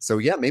 So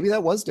yeah, maybe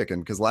that was Dickon,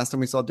 because last time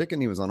we saw Dickon,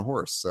 he was on a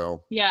horse.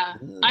 So yeah,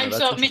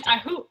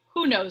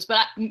 who knows?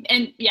 But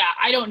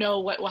I don't know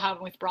what will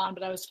happen with Braun.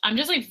 But I'm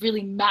just like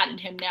really mad at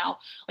him now.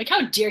 Like,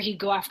 how dare he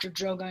go after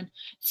Drogon?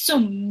 So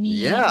mean.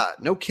 Yeah,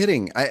 no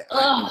kidding.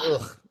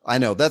 I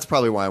know that's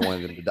probably why I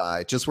wanted him to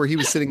die. Just where he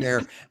was sitting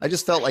there, I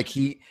just felt like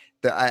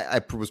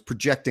I was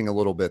projecting a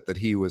little bit that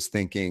he was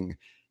thinking,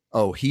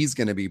 oh, he's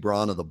going to be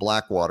Braun of the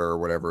Blackwater or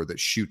whatever that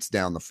shoots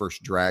down the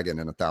first dragon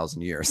in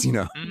 1,000 years.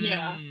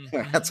 Yeah.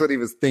 That's what he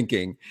was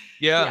thinking.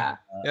 Yeah.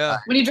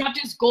 When he dropped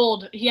his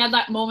gold, he had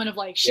that moment of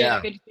like, shit, Yeah.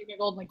 I could just take my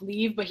gold and like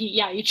leave. But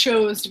he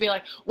chose to be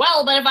like,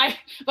 well, but if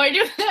I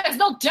do this,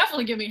 they'll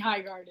definitely give me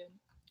Highgarden.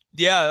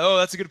 Yeah. Oh,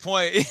 that's a good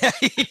point.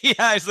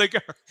 Yeah. It's like,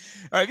 all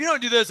right, if you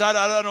don't do this, I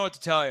don't know what to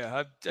tell you.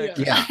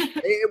 Yeah.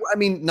 I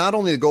mean, not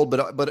only the gold,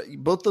 but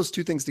both those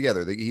two things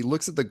together. He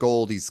looks at the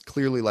gold. He's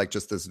clearly like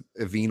just this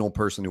venal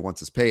person who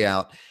wants his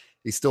payout.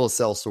 He's still a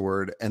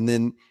sellsword. And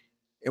then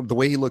the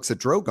way he looks at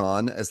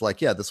Drogon as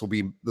like, yeah, this will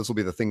be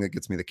the thing that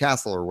gets me the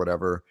castle or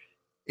whatever.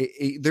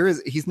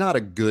 He's not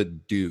a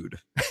good dude.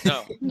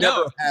 No,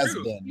 Never has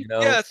true. been, Yeah,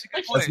 that's a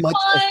good point. as much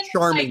Fun, as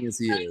charming like, as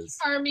he is.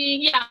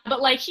 Charming, yeah,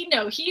 but like he's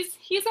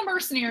a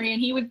mercenary,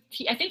 and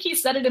I think he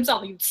said it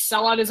himself. He would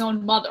sell out his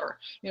own mother.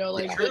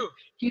 True.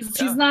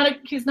 He's not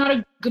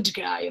a good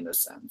guy in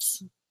this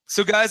sense.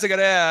 So, guys, I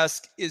gotta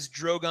ask: is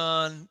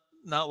Drogon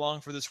not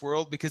long for this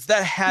world? Because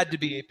that had to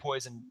be a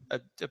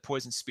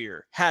poison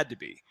spear. Had to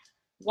be.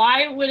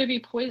 Why would it be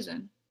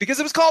poison? Because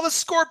it was called a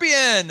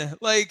scorpion.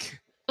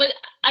 But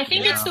I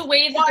think it's the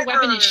way that the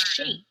weapon is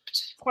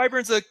shaped.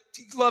 Qyburn's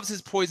he loves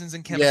his poisons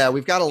and chemistry. Yeah,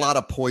 we've got a lot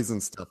of poison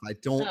stuff. I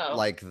don't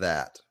like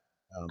that.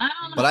 I don't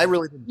know. But I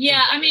really didn't.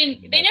 Yeah, I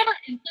mean, they never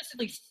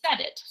implicitly said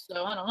it,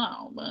 so I don't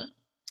know. But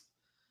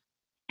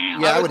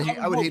yeah,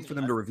 I would hate for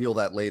them to reveal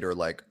that later.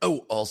 Like, oh,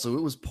 also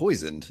it was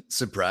poisoned.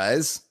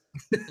 Surprise.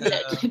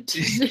 I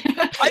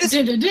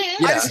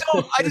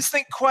just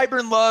think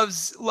Qyburn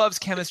loves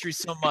chemistry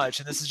so much,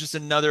 and this is just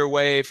another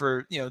way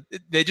for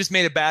they just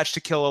made a batch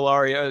to kill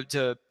Ilaria,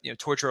 to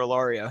torture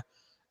Ilaria.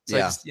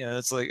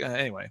 It's like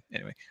anyway.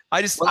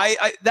 I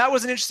that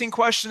was an interesting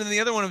question, and the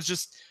other one was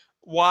just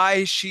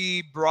why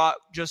she brought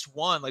just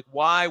one. Like,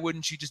 why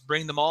wouldn't she just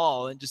bring them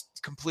all and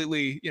just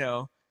completely?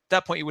 At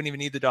that point, you wouldn't even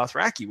need the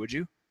Dothraki, would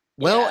you?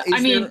 Well,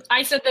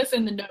 I said this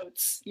in the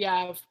notes.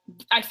 Yeah,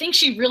 I think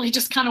she really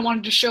just kind of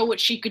wanted to show what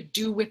she could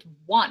do with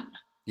one.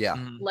 Yeah.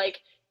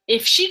 Like,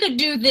 if she could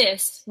do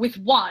this with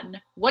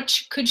one, what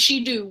could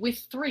she do with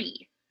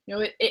three?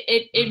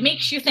 It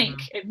makes you think.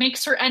 It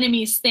makes her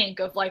enemies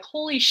think of like,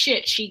 holy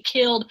shit, she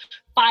killed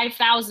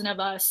 5,000 of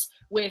us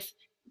with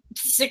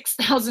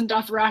 6,000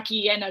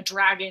 Dothraki and a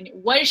dragon.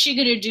 What is she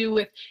going to do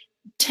with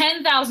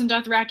 10,000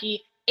 Dothraki,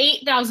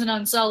 8,000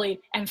 Unsullied,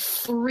 and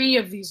 3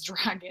 of these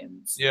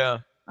dragons? Yeah.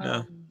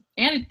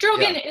 And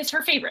Drogon is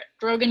her favorite.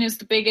 Drogon is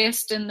the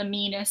biggest and the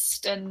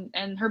meanest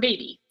and her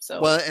baby.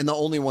 So and the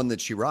only one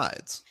that she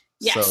rides.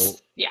 Yes. So,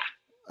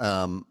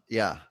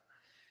 yeah.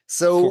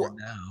 So for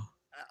now.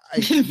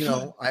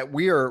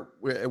 we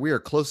are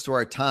close to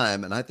our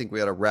time, and I think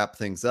we ought to wrap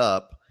things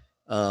up.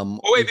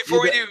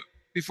 Before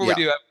we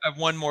do, I have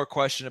one more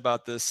question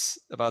about this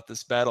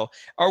battle.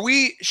 Are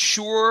we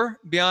sure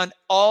beyond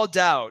all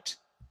doubt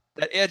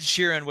that Ed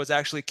Sheeran was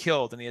actually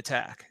killed in the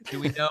attack? Do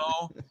we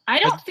know? I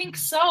don't think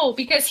so,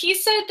 because he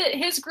said that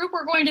his group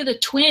were going to the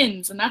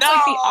Twins, and that's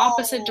like the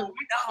opposite direction.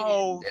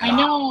 No. I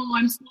know.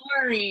 I'm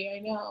sorry. I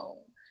know.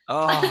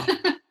 Oh.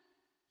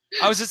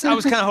 I was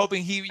kind of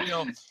hoping he,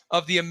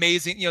 of the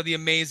amazing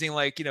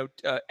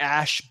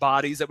ash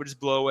bodies that would just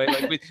blow away.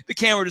 Like the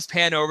camera would just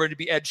pan over and it'd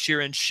be Ed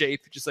Sheeran's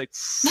shape, just like,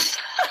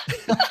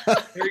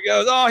 here he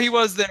goes. Oh, he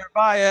was there.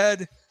 Bye,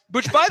 Ed.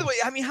 Which, by the way,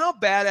 I mean, how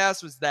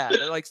badass was that?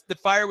 Like, the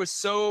fire was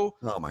so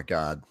oh my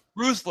god,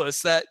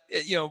 ruthless that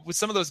with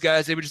some of those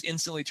guys, they would just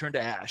instantly turn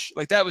to ash.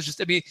 Like, that was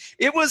just, I mean,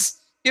 it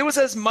was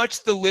as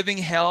much the living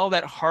hell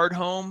that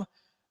Hardhome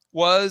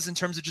was in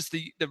terms of just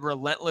the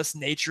relentless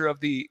nature of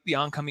the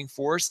oncoming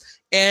force,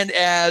 and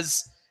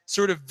as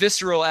sort of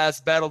visceral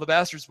as Battle of the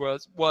Bastards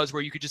was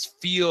where you could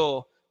just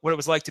feel what it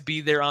was like to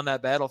be there on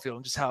that battlefield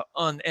and just how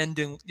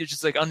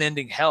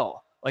unending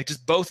hell Like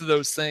just both of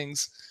those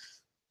things,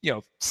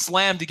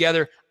 slammed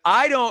together.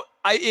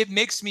 It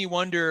makes me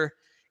wonder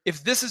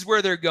if this is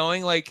where they're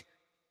going. Like,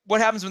 what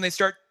happens when they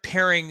start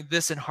pairing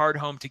this and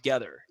Hardhome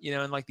together,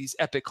 and like these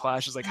epic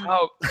clashes, like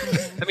how,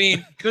 I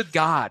mean, good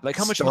God, like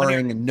how much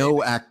starring money?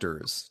 No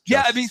actors.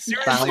 Yeah. I mean,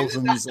 seriously,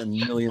 thousands and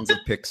millions of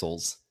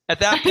pixels. At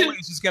that point,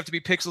 it's just gonna have to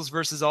be Pixels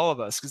versus all of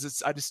us.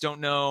 Cause I just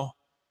don't know.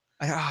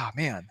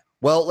 Man.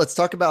 Well, let's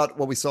talk about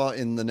what we saw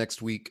in the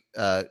next week,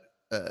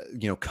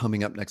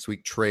 coming up next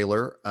week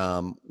trailer.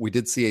 We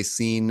did see a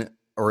scene,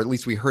 or at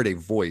least we heard a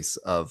voice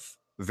of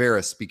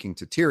Varys speaking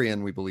to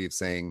Tyrion, we believe,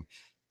 saying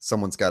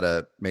someone's got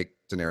to make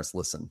Daenerys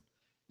listen.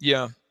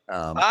 Yeah.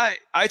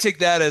 I take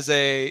that as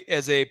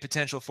a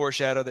potential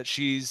foreshadow that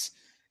she's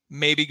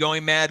maybe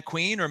going Mad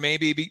Queen, or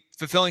maybe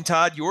fulfilling,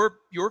 Todd, your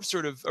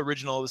sort of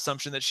original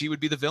assumption that she would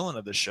be the villain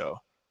of this show.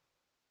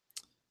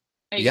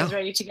 Are you guys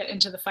ready to get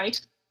into the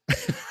fight?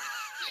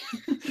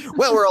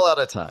 Well, we're all out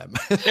of time.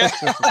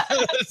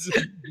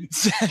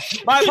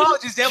 My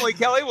apologies, Emily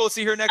Kelly. We'll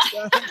see her next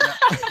time.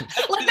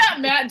 Like that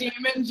Matt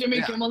Damon,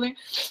 Jimmy Kimmel thing.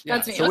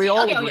 That's me. So we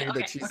all agree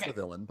that she's the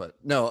villain, but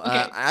no,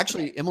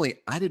 actually,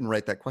 Emily, I didn't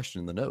write that question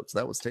in the notes.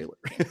 That was Taylor.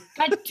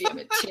 God damn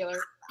it, Taylor.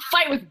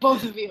 Fight with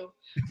both of you.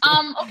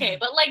 Okay,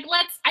 but like,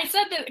 I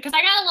said that because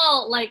I got a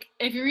little, like,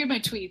 if you read my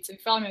tweets and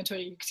follow me on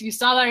Twitter, you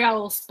saw that I got a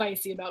little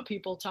spicy about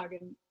people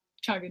talking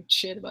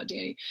shit about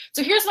Dany.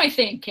 So here's my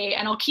thing, Kate,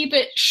 and I'll keep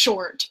it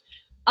short.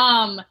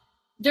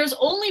 There's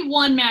only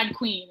one Mad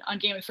Queen on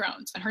Game of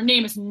Thrones, and her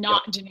name is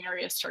not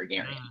Daenerys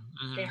Targaryen.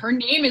 Mm-hmm. Okay, her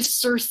name is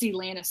Cersei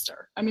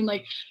Lannister. I mean,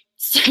 like,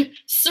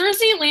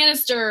 Cersei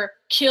Lannister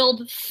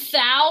killed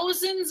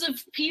thousands of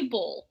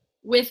people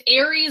with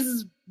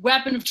Aerys'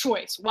 weapon of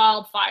choice,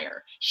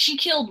 wildfire. She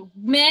killed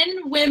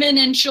men, women,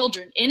 and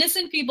children,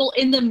 innocent people,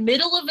 in the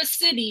middle of a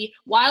city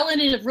while in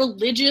a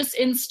religious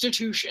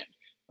institution.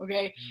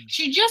 Okay,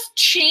 she just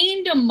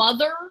chained a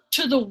mother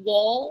to the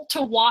wall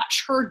to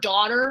watch her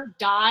daughter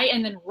die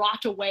and then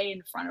rot away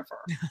in front of her.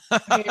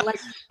 Okay, like,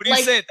 but you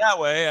say it that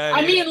way.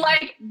 I mean,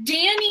 like,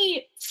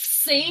 Dany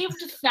saved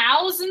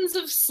thousands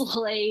of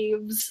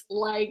slaves.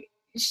 Like,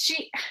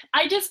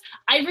 I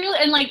really,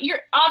 and like, you're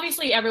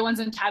obviously,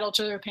 everyone's entitled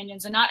to their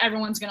opinions, and not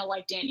everyone's gonna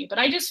like Dany. But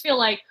I just feel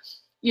like,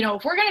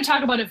 if we're gonna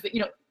talk about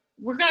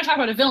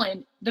a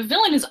villain. The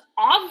villain is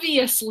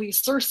obviously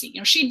Cersei.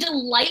 She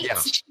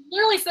delights, she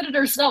literally said it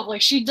herself,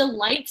 like, she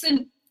delights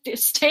in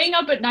staying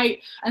up at night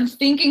and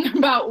thinking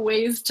about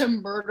ways to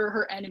murder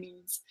her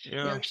enemies.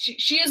 Yeah.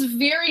 She is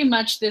very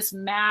much this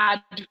mad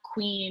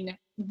queen,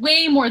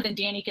 way more than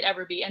Dany could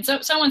ever be. And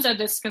so someone said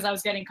this because I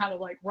was getting kind of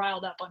like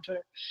riled up on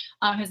Twitter.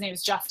 His name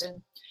is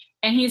Justin.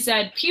 And he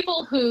said,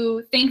 people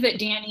who think that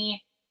Dany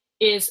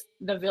is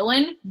the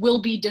villain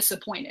will be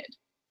disappointed.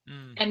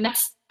 And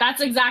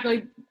that's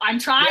exactly, I'm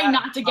trying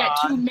not to get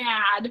too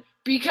mad,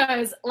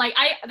 because like,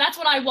 that's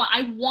what I want.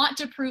 I want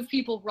to prove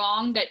people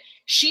wrong, that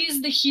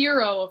she's the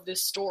hero of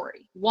this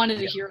story, one of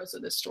the heroes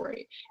of this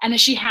story, and that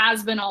she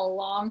has been all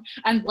along.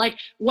 And like,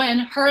 when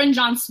her and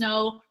Jon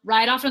Snow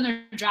ride off on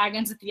their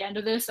dragons at the end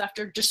of this,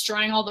 after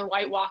destroying all their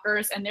White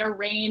Walkers, and their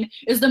reign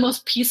is the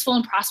most peaceful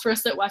and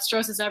prosperous that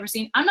Westeros has ever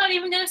seen, I'm not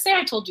even going to say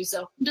I told you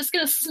so. I'm just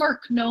going to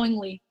smirk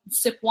knowingly and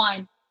sip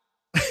wine.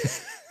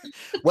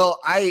 Well,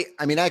 I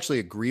mean, I actually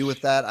agree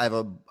with that.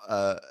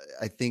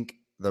 I think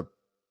the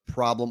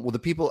problem, well, the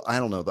people, I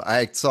don't know,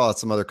 I saw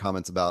some other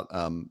comments about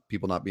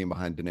people not being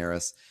behind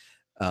Daenerys,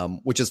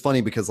 which is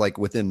funny because, like,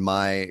 within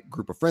my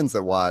group of friends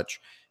that watch,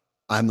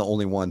 I'm the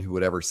only one who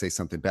would ever say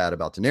something bad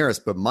about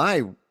Daenerys. But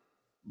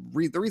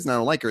the reason I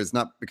don't like her is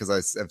not because I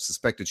have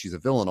suspected she's a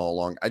villain all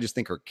along. I just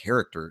think her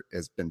character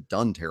has been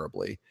done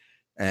terribly,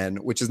 and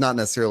which is not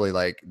necessarily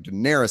like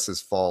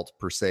Daenerys's fault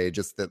per se,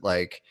 just that,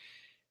 like,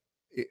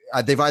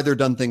 they've either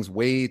done things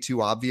way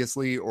too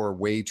obviously or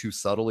way too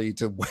subtly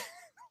to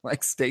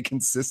like stay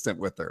consistent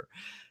with her.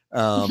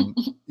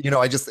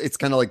 It's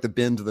kind of like the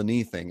bend to the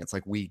knee thing. It's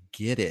like, we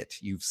get it.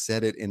 You've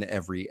said it in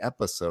every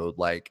episode.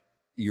 Like,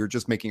 you're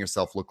just making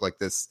yourself look like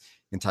this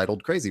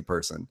entitled crazy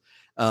person.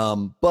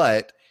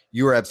 But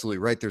you are absolutely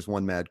right. There's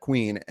one Mad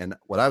Queen. And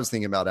what I was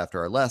thinking about after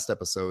our last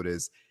episode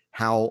is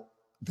how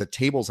the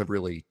tables have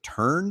really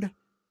turned.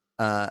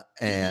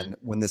 And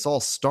when this all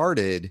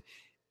started,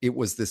 it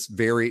was this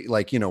very,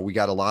 like, we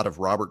got a lot of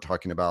Robert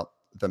talking about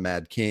the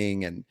Mad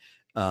King, and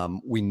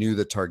we knew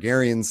the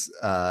Targaryens,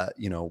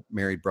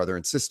 married brother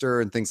and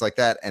sister and things like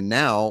that. And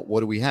now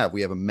what do we have?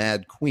 We have a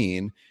Mad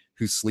Queen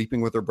who's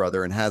sleeping with her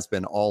brother and has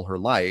been all her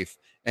life.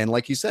 And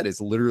like you said, is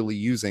literally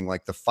using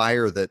like the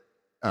fire that,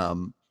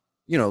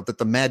 that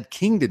the Mad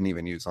King didn't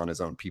even use on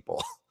his own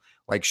people.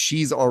 Like,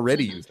 she's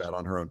already used that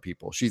on her own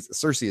people.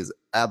 Cersei is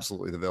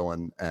absolutely the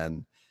villain,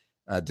 and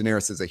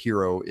Daenerys is a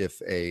hero, if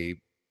a,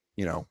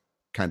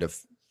 kind of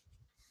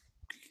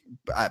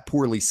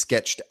poorly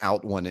sketched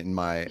out one, in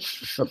my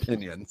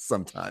opinion,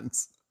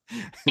 sometimes.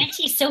 And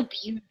she's so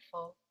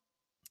beautiful.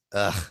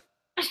 Ugh.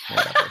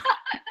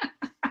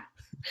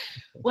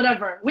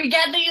 whatever. We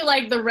get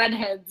the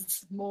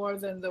redheads more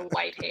than the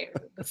white hair,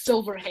 the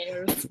silver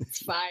hairs.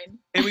 It's fine.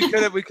 And we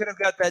could have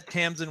got that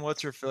Tamsin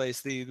what's her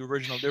face, the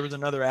original. There was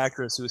another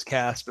actress who was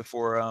cast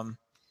before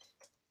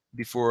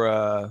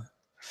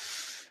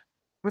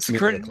what's the Emilia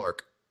current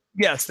Clarke.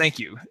 Yes, thank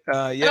you.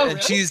 Oh, and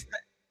really? she's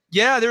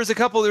there was a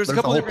couple There's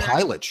a whole different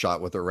pilot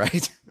shot with her,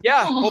 right?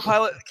 Yeah, Oh. whole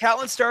pilot.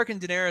 Catelyn Stark and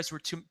Daenerys were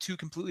two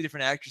completely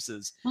different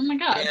actresses. Oh my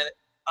god. And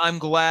I'm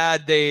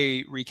glad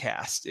they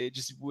recast. It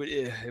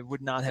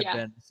would not have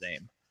been the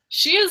same.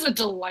 She is a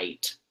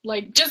delight.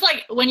 Like, just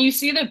like when you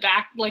see the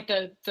back, like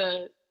this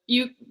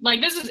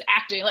is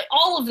acting, like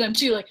all of them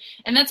too. Like,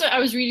 and that's what I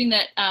was reading,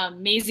 that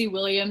Maisie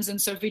Williams and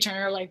Sophie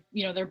Turner, like,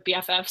 they're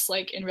BFFs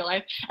like in real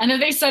life. And then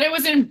they said it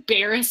was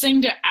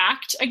embarrassing to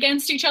act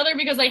against each other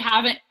because they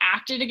haven't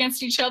acted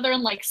against each other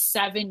in like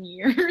 7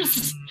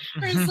 years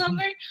or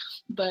something.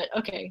 But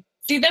okay.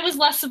 See, that was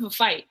less of a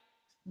fight.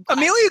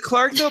 Emilia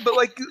Clarke, though, but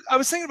like I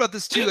was thinking about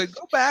this too. Like,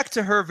 go back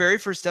to her very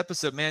first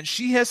episode, man.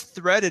 She has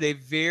threaded a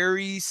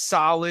very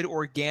solid,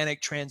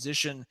 organic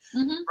transition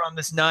from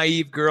this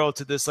naive girl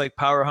to this like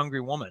power hungry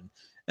woman,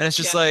 and it's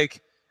just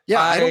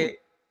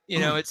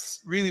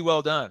it's really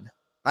well done.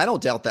 I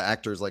don't doubt the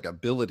actor's like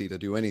ability to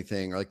do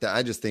anything like that.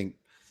 I just think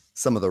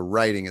some of the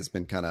writing has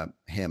been kind of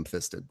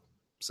ham-fisted.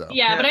 So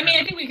yeah, but I mean,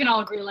 I think we can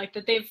all agree like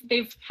that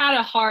they've had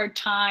a hard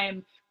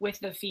time with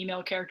the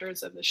female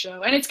characters of the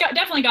show, and it's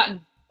definitely gotten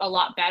a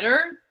lot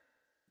better.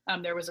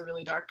 There was a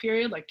really dark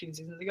period like 2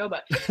 seasons ago,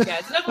 but yeah,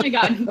 it's definitely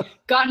gotten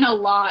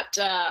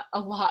a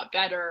lot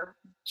better,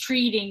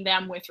 treating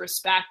them with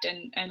respect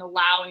and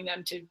allowing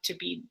them to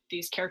be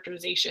these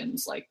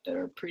characterizations like that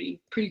are pretty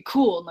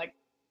cool and like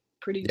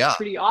pretty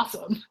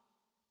awesome.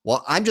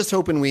 Well, I'm just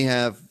hoping we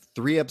have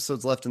 3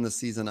 episodes left in the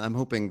season. I'm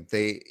hoping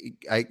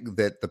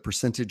that the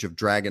percentage of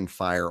dragon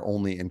fire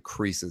only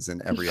increases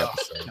in every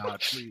episode.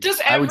 God, please.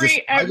 Just like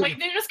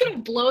they're just gonna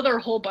blow their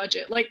whole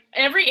budget. Like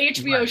every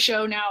HBO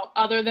show now,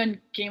 other than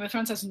Game of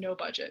Thrones, has no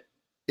budget.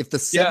 If the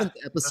 7th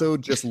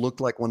episode just looked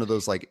like one of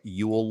those like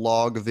Yule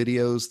log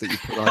videos that you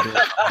put on during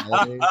the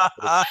holidays,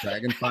 but it's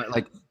dragon fire,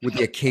 like with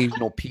the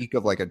occasional peak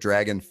of like a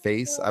dragon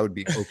face, I would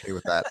be okay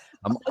with that.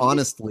 I'm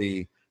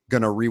honestly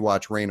gonna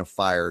rewatch Reign of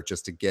Fire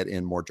just to get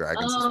in more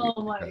dragons.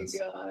 Oh my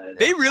god!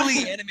 They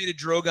really animated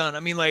Drogon. I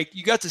mean, like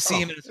you got to see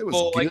him in his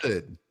full. Like,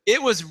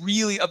 it was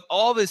really, of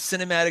all the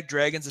cinematic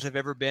dragons that have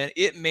ever been,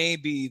 it may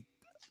be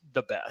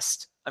the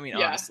best. I mean,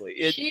 honestly,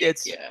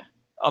 it's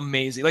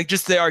amazing. Like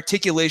just the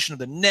articulation of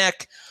the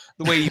neck,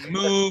 the way he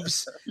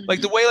moves,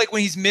 like the way like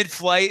when he's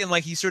mid-flight and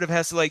like he sort of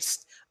has to like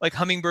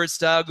hummingbird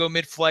style go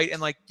mid-flight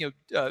and like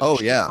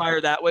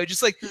fire that way.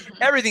 Just like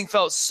everything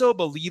felt so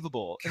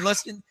believable.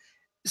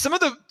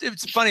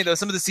 It's funny though,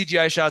 some of the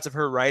CGI shots of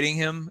her riding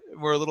him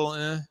were a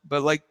little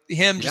but like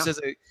him just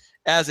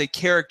as a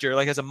character,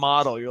 like as a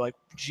model, you're like,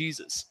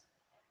 Jesus.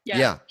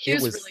 Yeah, he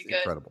was really good.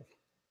 Incredible.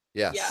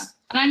 Yes. Yeah.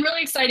 And I'm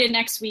really excited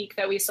next week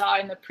that we saw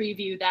in the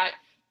preview that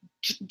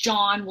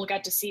John will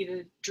get to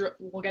see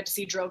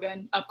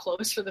Drogon up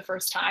close for the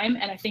first time,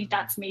 and I think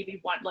that's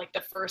maybe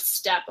the first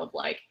step of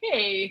like,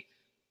 hey,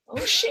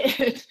 oh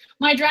shit,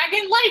 my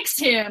dragon likes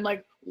him.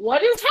 Like,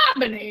 what is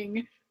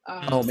happening?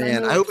 Oh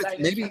man, I hope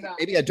maybe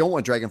I don't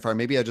want Dragonfire.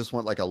 Maybe I just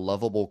want like a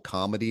lovable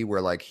comedy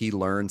where like he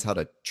learns how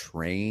to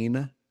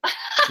train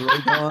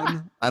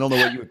Drogon. I don't know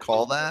what you would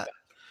call that.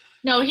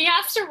 No, he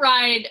has to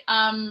ride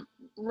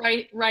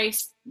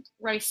Rhysarys,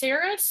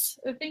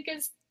 I think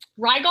is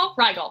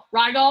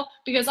Rhaegal,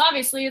 because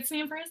obviously it's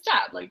named for his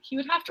dad. Like he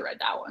would have to ride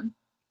that one.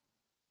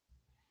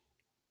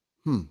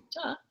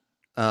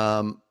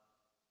 Duh.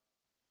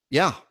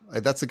 Yeah,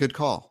 that's a good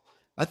call.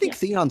 I think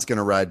Theon's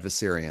gonna ride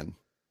Viserion.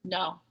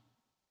 No.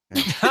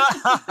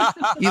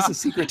 He's a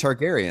secret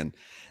Targaryen.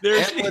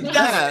 And with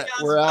that,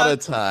 we're out of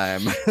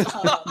time.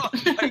 Oh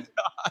my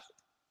god.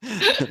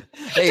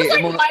 Hey, just like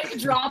Emily, mic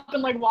drop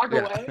and like walk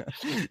away.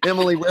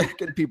 Emily, where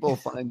can people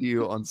find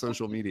you on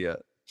social media?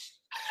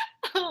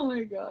 Oh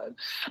my god.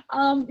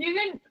 You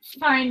can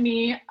find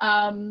me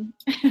and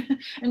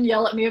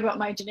yell at me about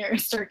my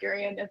Daenerys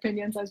Targaryen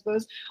opinions, I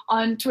suppose,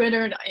 on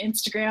Twitter and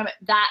Instagram,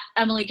 that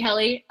Emily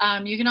Kelly.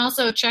 You can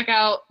also check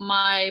out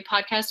my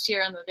podcast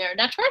here on the There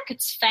Network.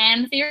 It's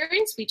Fan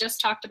Theories. We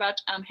just talked about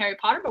Harry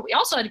Potter, but we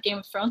also had a Game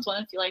of Thrones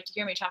one if you like to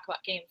hear me talk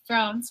about Game of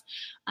Thrones.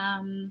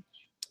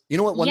 You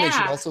know what one they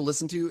should also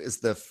listen to is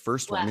the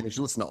first one. I mean, they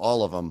should listen to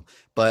all of them,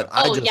 but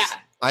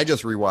I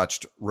just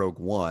rewatched Rogue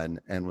One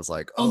and was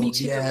like, oh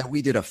yeah,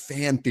 we did a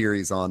fan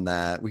theories on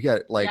that. We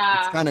got like,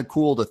 it's kind of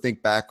cool to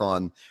think back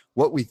on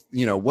what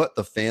what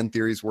the fan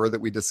theories were that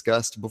we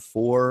discussed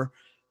before.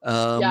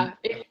 Before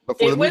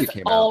the movie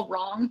came out. All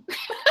wrong.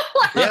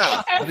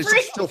 But it's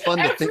just still fun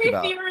to think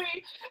about.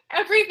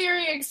 Every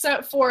theory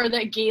except for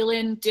that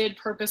Galen did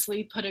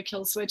purposely put a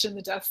kill switch in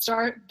the Death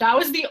Star. That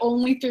was the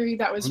only theory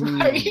that was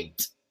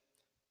right.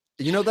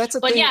 That's a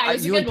thing.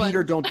 You and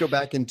Peter don't go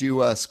back and do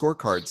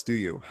scorecards, do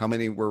you? How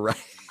many were right?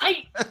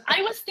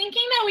 I was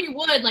thinking that we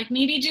would like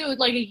maybe do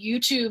like a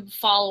YouTube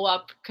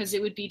follow-up because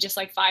it would be just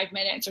like 5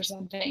 minutes or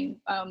something.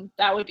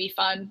 That would be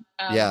fun.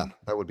 Yeah,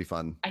 that would be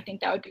fun. I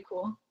think that would be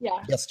cool.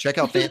 Yeah. Yes, check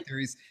out Fan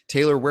Theories.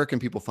 Taylor, where can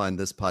people find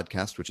this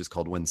podcast, which is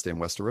called Wednesday in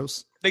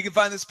Westeros? They can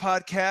find this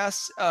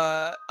podcast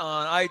on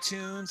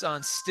iTunes,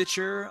 on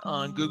Stitcher,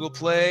 on Google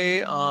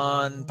Play,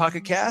 on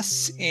Pocket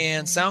Casts,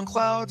 and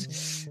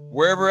SoundCloud.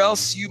 Wherever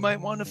else you might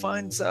want to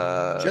find.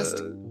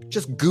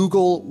 Just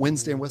Google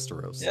Wednesday in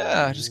Westeros.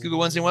 Yeah, just Google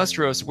Wednesday in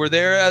Westeros. We're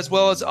there as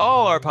well as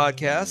all our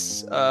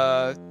podcasts.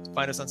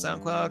 Find us on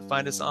SoundCloud.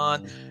 Find us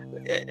on.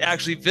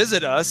 Actually,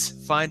 visit us.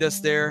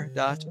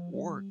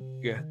 Findusthere.org.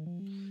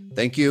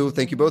 Thank you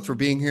both for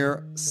being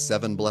here.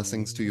 7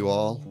 blessings to you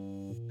all.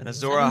 And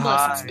Azor Seven Ahai.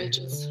 blessings,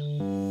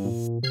 bitches.